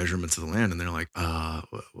they're taking measurements of the land, and they're like,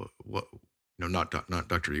 what? Not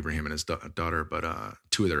Dr. Ibrahim and his daughter, but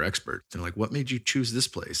 2 of their experts. They're like, what made you choose this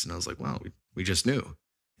place? And I was like, well, we just knew.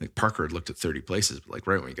 Like Parker had looked at 30 places, but like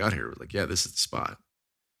right when we got here, we're like, yeah, this is the spot.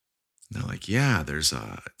 And they're like, yeah, there's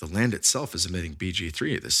the land itself is emitting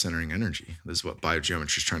BG3, this centering energy. This is what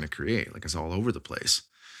biogeometry is trying to create. Like it's all over the place.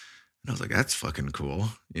 And I was like, that's fucking cool.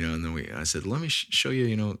 And then I said, let me show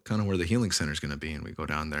you, kind of where the healing center is going to be. And we go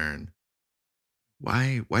down there, and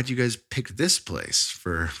why'd you guys pick this place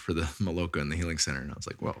for the Maloka and the healing center? And I was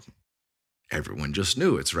like, well, everyone just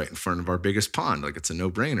knew it's right in front of our biggest pond. Like it's a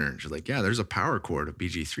no-brainer. And she's like, yeah, there's a power cord of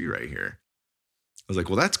BG3 right here. I was like,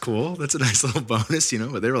 well, that's cool. That's a nice little bonus,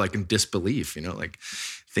 but they were like in disbelief, like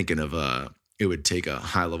thinking of it would take a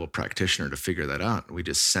high-level practitioner to figure that out. We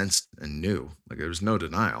just sensed and knew, like there was no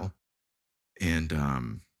denial. And,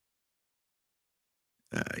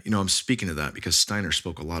 I'm speaking to that because Steiner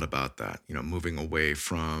spoke a lot about that, moving away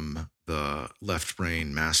from the left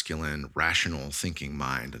brain, masculine, rational thinking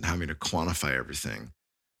mind and having to quantify everything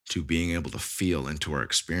to being able to feel into our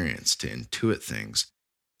experience, to intuit things.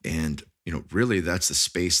 And, really that's the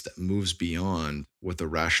space that moves beyond what the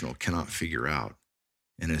rational cannot figure out.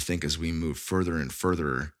 And I think as we move further and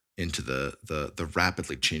further into the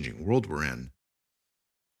rapidly changing world we're in,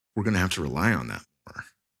 we're going to have to rely on that more.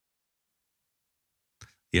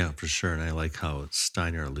 Yeah, for sure. And I like how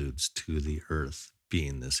Steiner alludes to the earth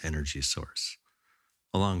being this energy source,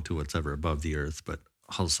 along to what's ever above the earth, but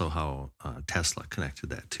also how Tesla connected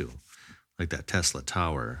that too. Like that Tesla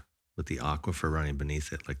tower with the aquifer running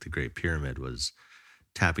beneath it, like the Great Pyramid, was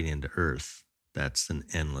tapping into earth. That's an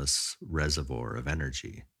endless reservoir of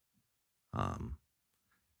energy.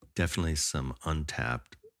 Definitely some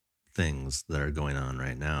untapped things that are going on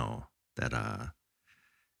right now that,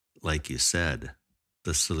 like you said,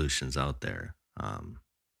 the solution's out there.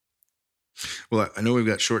 Well, I know we've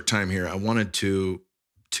got short time here. I wanted to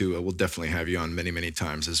we'll definitely have you on many, many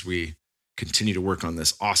times as we continue to work on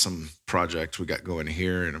this awesome project we got going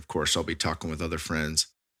here. And of course, I'll be talking with other friends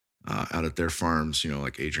out at their farms,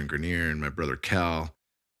 like Adrian Grenier and my brother Cal,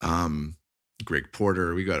 Greg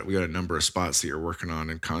Porter. We got a number of spots that you're working on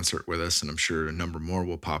in concert with us, and I'm sure a number more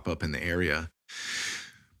will pop up in the area.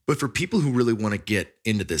 But for people who really want to get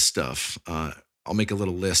into this stuff, I'll make a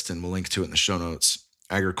little list and we'll link to it in the show notes.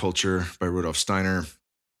 Agriculture by Rudolf Steiner,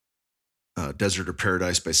 Desert or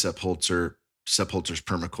Paradise by Sepp Holzer, Sepp Holzer's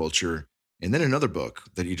Permaculture, and then another book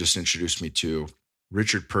that you just introduced me to,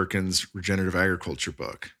 Richard Perkins' Regenerative Agriculture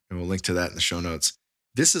book. And we'll link to that in the show notes.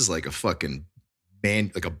 This is like a fucking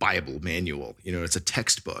like a Bible manual. It's a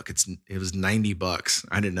textbook. It was $90.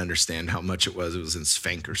 I didn't understand how much it was. It was in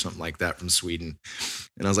Svenk or something like that from Sweden.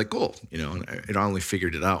 And I was like, cool. And I only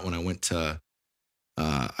figured it out when I went to,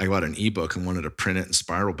 I got an ebook and wanted to print it and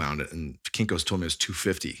spiral bound it. And Kinko's told me it was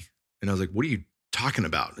 $250. And I was like, what are you talking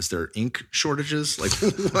about? Is there ink shortages? Like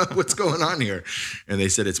what's going on here? And they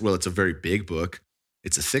said it's a very big book.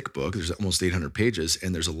 it's a thick book. There's almost 800 pages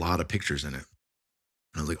and there's a lot of pictures in it.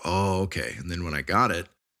 And I was like, oh, okay. And then when I got it,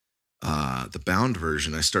 the bound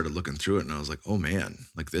version, I started looking through it and I was like, oh man,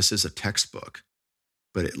 like this is a textbook.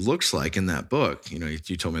 But it looks like in that book,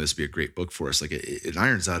 you told me this would be a great book for us. Like it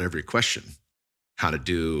irons out every question. How to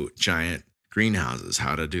do giant greenhouses,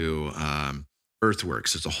 how to do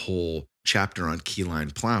earthworks. There's a whole chapter on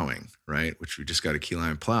keyline plowing, right? Which we just got a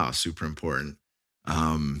keyline plow, super important.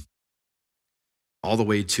 All the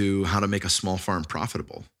way to how to make a small farm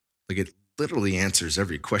profitable. Like it literally answers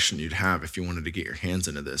every question you'd have if you wanted to get your hands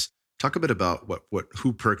into this. Talk a bit about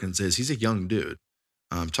who Perkins is. He's a young dude.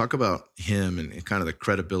 Talk about him and kind of the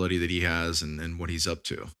credibility that he has and what he's up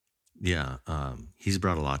to. Yeah, he's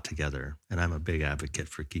brought a lot together, and I'm a big advocate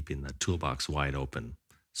for keeping the toolbox wide open.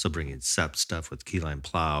 So bringing SEP stuff with keyline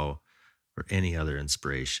plow or any other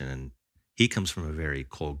inspiration. And he comes from a very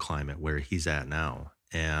cold climate where he's at now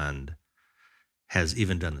and has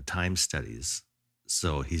even done the time studies.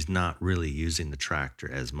 So he's not really using the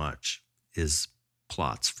tractor as much. His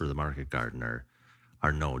plots for the market garden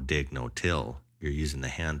are no dig, no till. You're using the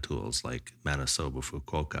hand tools like Manasobu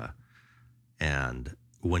Fukuoka. And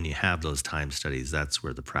when you have those time studies, that's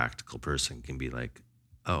where the practical person can be like,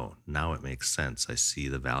 oh, now it makes sense. I see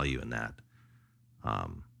the value in that.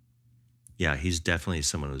 Yeah, he's definitely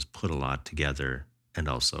someone who's put a lot together and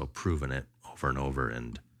also proven it over and over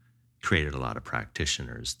and created a lot of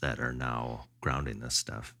practitioners that are now grounding this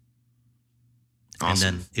stuff. Awesome.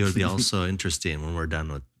 And then it would be also interesting when we're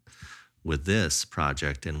done with this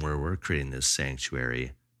project and where we're creating this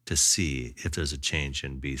sanctuary to see if there's a change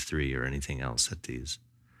in B3 or anything else that these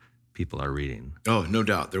people are reading. Oh, no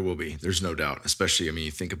doubt. There will be. There's no doubt. Especially, you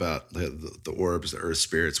think about the orbs, the earth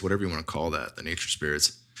spirits, whatever you want to call that, the nature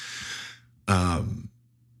spirits.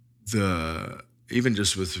 Even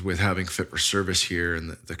just with having Fit for Service here and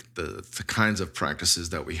the kinds of practices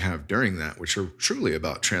that we have during that, which are truly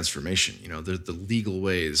about transformation. The legal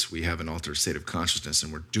ways we have an altered state of consciousness,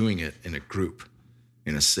 and we're doing it in a group,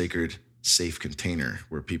 in a sacred, safe container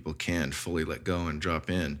where people can fully let go and drop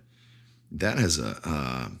in. That has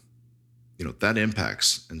that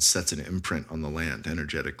impacts and sets an imprint on the land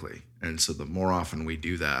energetically. And so the more often we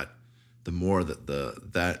do that, the more that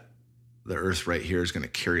the earth right here is going to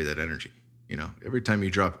carry that energy. Every time you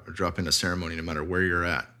drop in a ceremony, no matter where you're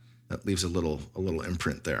at, that leaves a little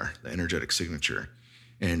imprint there, the energetic signature.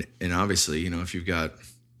 And obviously, if you've got,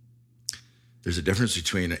 there's a difference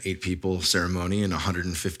between an 8 people ceremony and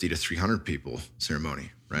 150 to 300 people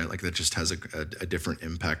ceremony, right? Like that just has a different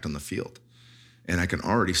impact on the field. And I can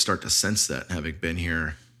already start to sense that, having been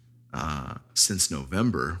here since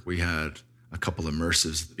November. We had a couple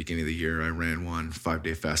immersives at the beginning of the year. I ran one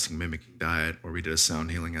 5-day fasting mimicking diet where we did a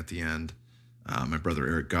sound healing at the end. My brother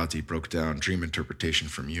Eric Gotti broke down dream interpretation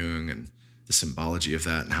from Jung and the symbology of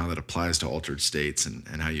that and how that applies to altered states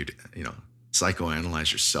and how you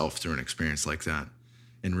psychoanalyze yourself through an experience like that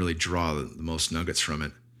and really draw the most nuggets from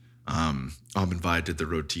it. Aben Vai did the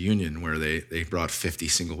Road to Union, where they brought 50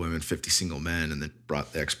 single women, 50 single men, and then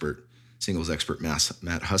brought the singles expert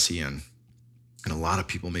Matt Hussey in. And a lot of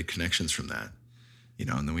people made connections from that.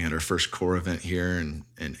 And then we had our first core event here, and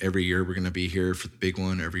every year we're going to be here for the big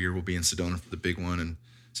one. Every year we'll be in Sedona for the big one. And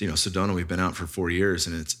so, Sedona, we've been out for 4 years,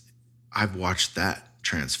 and I've watched that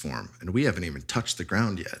transform, and we haven't even touched the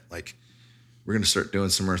ground yet. Like, we're going to start doing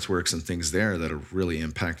some earthworks and things there that'll really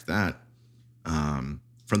impact that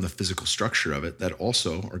from the physical structure of it, that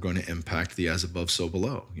also are going to impact the as above, so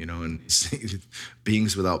below, and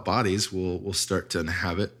beings without bodies will start to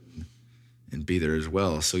inhabit and be there as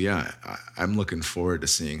well. So yeah, I'm looking forward to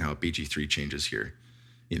seeing how BG3 changes here.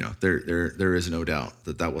 There is no doubt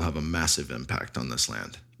that will have a massive impact on this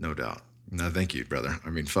land. No doubt. No, thank you, brother.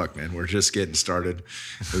 Fuck, man, we're just getting started.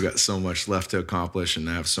 We've got so much left to accomplish, and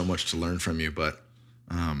I have so much to learn from you. But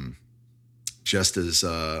just as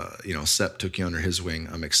Sep took you under his wing,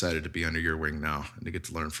 I'm excited to be under your wing now and to get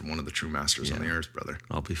to learn from one of the true masters on the earth, brother.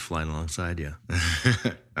 I'll be flying alongside you.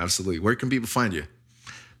 Absolutely. Where can people find you?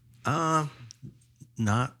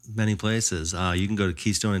 Not many places. You can go to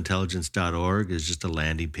keystoneintelligence.org. It's just a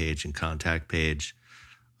landing page and contact page.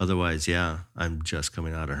 Otherwise, I'm just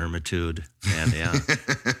coming out of hermitude and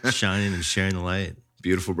shining and sharing the light.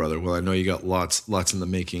 Beautiful, brother. Well, I know you got lots in the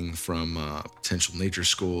making, from potential nature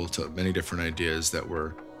school to many different ideas that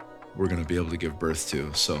we're going to be able to give birth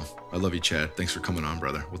to. So I love you, Chad. Thanks for coming on,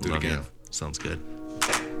 brother. We'll do it again. You. Sounds good.